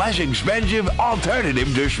 safe, and less expensive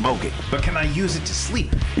alternatives to smoking. But can I use it to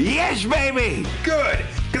sleep? Yes, baby. Good,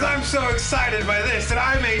 because I'm so excited by this that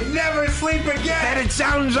I may never sleep again. And it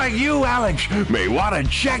sounds like you, Alex, may want to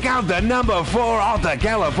check out the number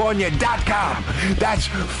 4AltaCalifornia.com. That's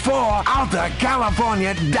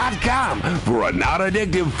 4AltaCalifornia.com for a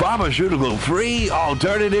non-addictive, pharmaceutical-free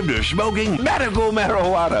alternative to smoking medical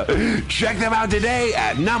marijuana. Check them out today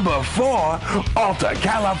at number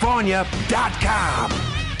 4AltaCalifornia.com.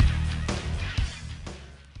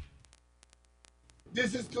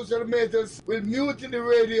 This is SomeCallMeTim with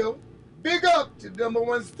MutinyRadio. Big up to the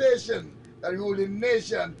 #1 station that ruling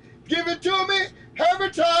nation. Give it to me every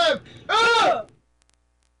time.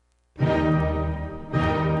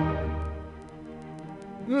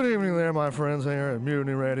 Good evening there, my friends here at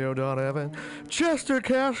MutinyRadio.fm. Chester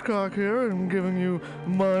Cashcock here, and giving you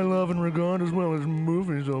my love and regard as well as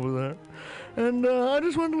movies over there. And I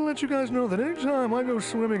just wanted to let you guys know that anytime I go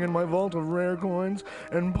swimming in my vault of rare coins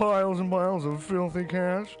and piles of filthy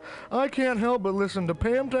cash, I can't help but listen to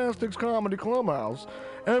Pamtastic's Comedy Clubhouse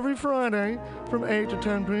every Friday from 8 to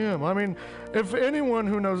 10 p.m. I mean, if anyone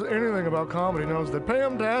who knows anything about comedy knows that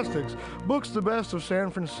Pamtastics books the best of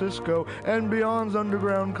San Francisco and beyond's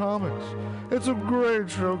underground comics. It's a great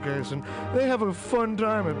showcase, and they have a fun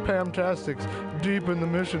time at Pamtastics deep in the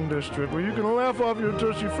Mission District, where you can laugh off your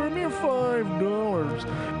tushy for a mere $5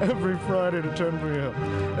 every Friday to 10 p.m.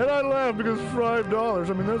 And I laugh because $5,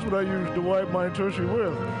 I mean, that's what I use to wipe my tushy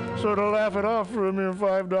with. So to laugh it off for a mere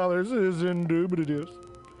 $5 is indubitious.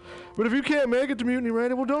 But if you can't make it to Mutiny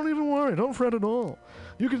Radio, well, don't even worry. Don't fret at all.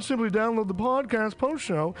 You can simply download the podcast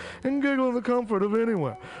post-show and giggle in the comfort of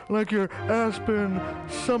anywhere, like your Aspen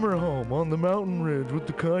summer home on the mountain ridge with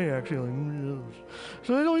the kayak feeling.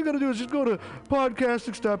 So all you got to do is just go to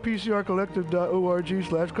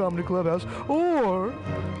podcastics.pcrcollective.org/comedy clubhouse, or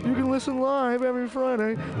you can listen live every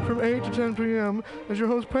Friday from 8 to 10 p.m. as your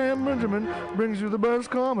host Pam Benjamin brings you the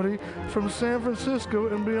best comedy from San Francisco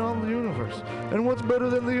and beyond the universe. And what's better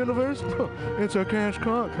than the universe? It's a cash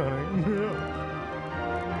cock, honey. Yeah.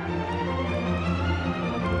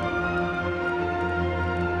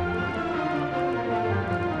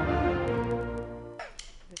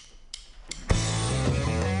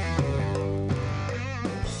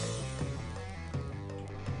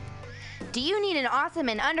 Do you need an awesome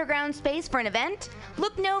and underground space for an event?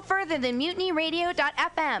 Look no further than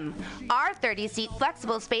MutinyRadio.fm. Our 30-seat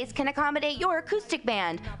flexible space can accommodate your acoustic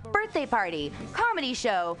band, birthday party, comedy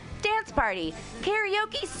show, dance party,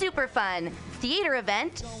 karaoke super fun, theater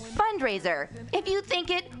event, fundraiser. If you think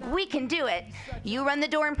it, we can do it. You run the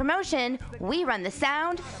door and promotion, we run the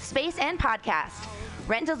sound, space, and podcast.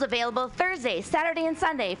 Rentals available Thursday, Saturday, and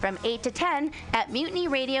Sunday from 8 to 10 at Mutiny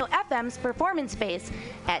Radio FM's performance space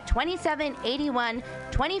at 2781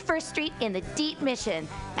 21st Street in the Deep Mission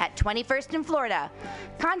at 21st in Florida.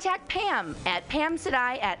 Contact Pam at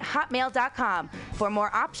pamsadai@hotmail.com for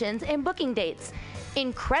more options and booking dates.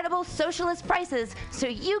 Incredible socialist prices so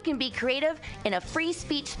you can be creative in a free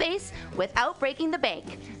speech space without breaking the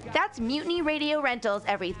bank. That's Mutiny Radio Rentals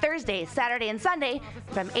every Thursday, Saturday, and Sunday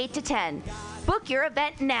from 8 to 10. Book your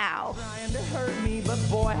event now. Trying to hurt me, but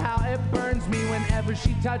boy, how it burns me whenever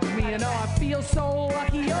she touches me, and oh, I feel so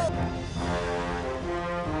lucky. Oh.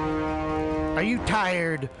 Are you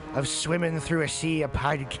tired of swimming through a sea of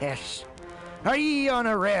podcasts? Are ye on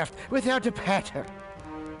a raft without a paddle?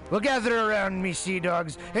 Well, gather around me, sea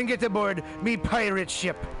dogs, and get aboard me pirate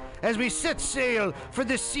ship as we set sail for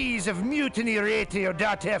the seas of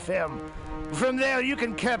MutinyRadio.fm. From there, you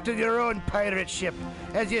can captain your own pirate ship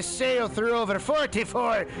as you sail through over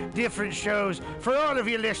 44 different shows for all of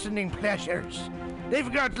your listening pleasures.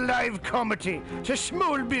 They've got live comedy to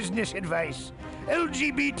small business advice,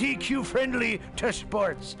 LGBTQ friendly to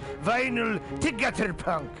sports, vinyl to gutter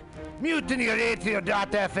punk.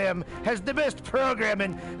 MutinyRadio.fm has the best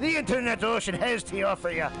programming the internet ocean has to offer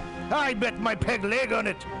you. I bet my peg leg on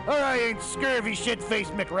it, or I ain't scurvy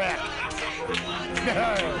shit-faced McRack.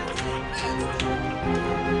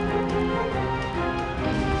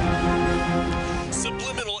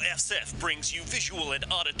 Subliminal SF brings you visual and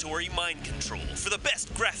auditory mind control. For the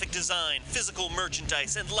best graphic design, physical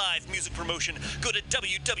merchandise, and live music promotion, go to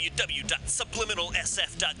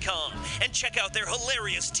www.subliminalsf.com and check out their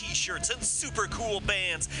hilarious t-shirts and super cool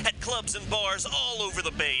bands at clubs and bars all over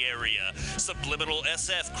the Bay Area. Subliminal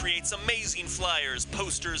SF creates amazing flyers,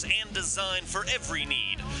 posters, and design for every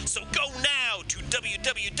need. So go now to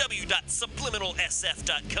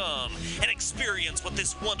www.subliminalsf.com and experience what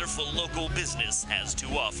this wonderful local business has to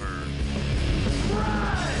offer.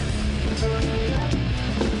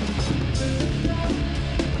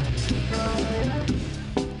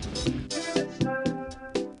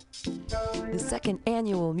 The second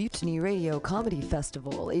annual Mutiny Radio Comedy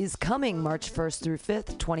Festival is coming March 1st through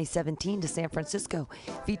 5th, 2017 to San Francisco,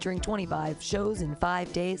 featuring 25 shows in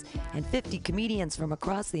 5 days and 50 comedians from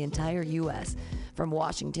across the entire U.S. From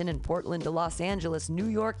Washington and Portland to Los Angeles, New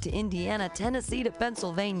York to Indiana, Tennessee to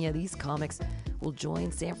Pennsylvania, these comics will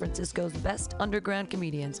join San Francisco's best underground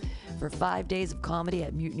comedians for 5 days of comedy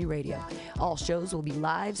at Mutiny Radio. All shows will be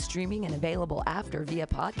live streaming and available after via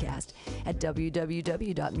podcast at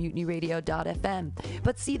www.mutinyradio.fm.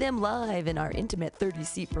 But see them live in our intimate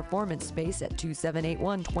 30-seat performance space at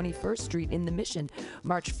 2781 21st Street in the Mission,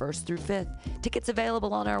 March 1st through 5th. Tickets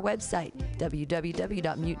available on our website,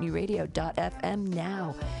 www.mutinyradio.fm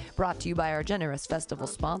now. Brought to you by our generous festival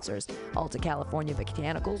sponsors, Alta California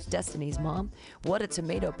Botanicals, Destiny's Mom, What a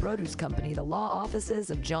Tomato Produce Company, the law offices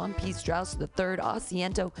of John P. Strauss III,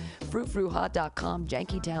 Asiento, FruFruHot.com,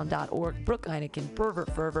 JankyTown.org, Brooke Heineken,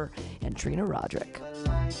 Pervert Fervor, and Trina Roderick.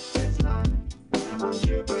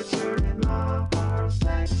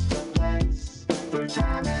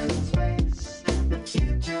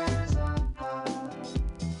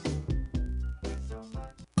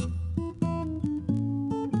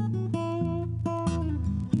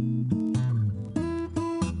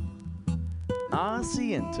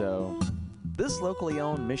 Asiento. This locally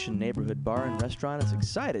owned Mission neighborhood bar and restaurant is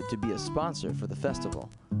excited to be a sponsor for the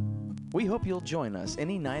festival. We hope you'll join us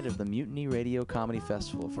any night of the Mutiny Radio Comedy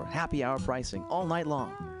Festival for happy hour pricing all night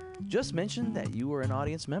long. Just mention that you are an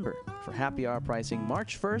audience member for happy hour pricing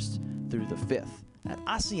March 1st through the 5th at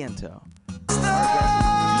Asiento.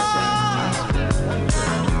 Our guest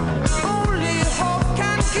is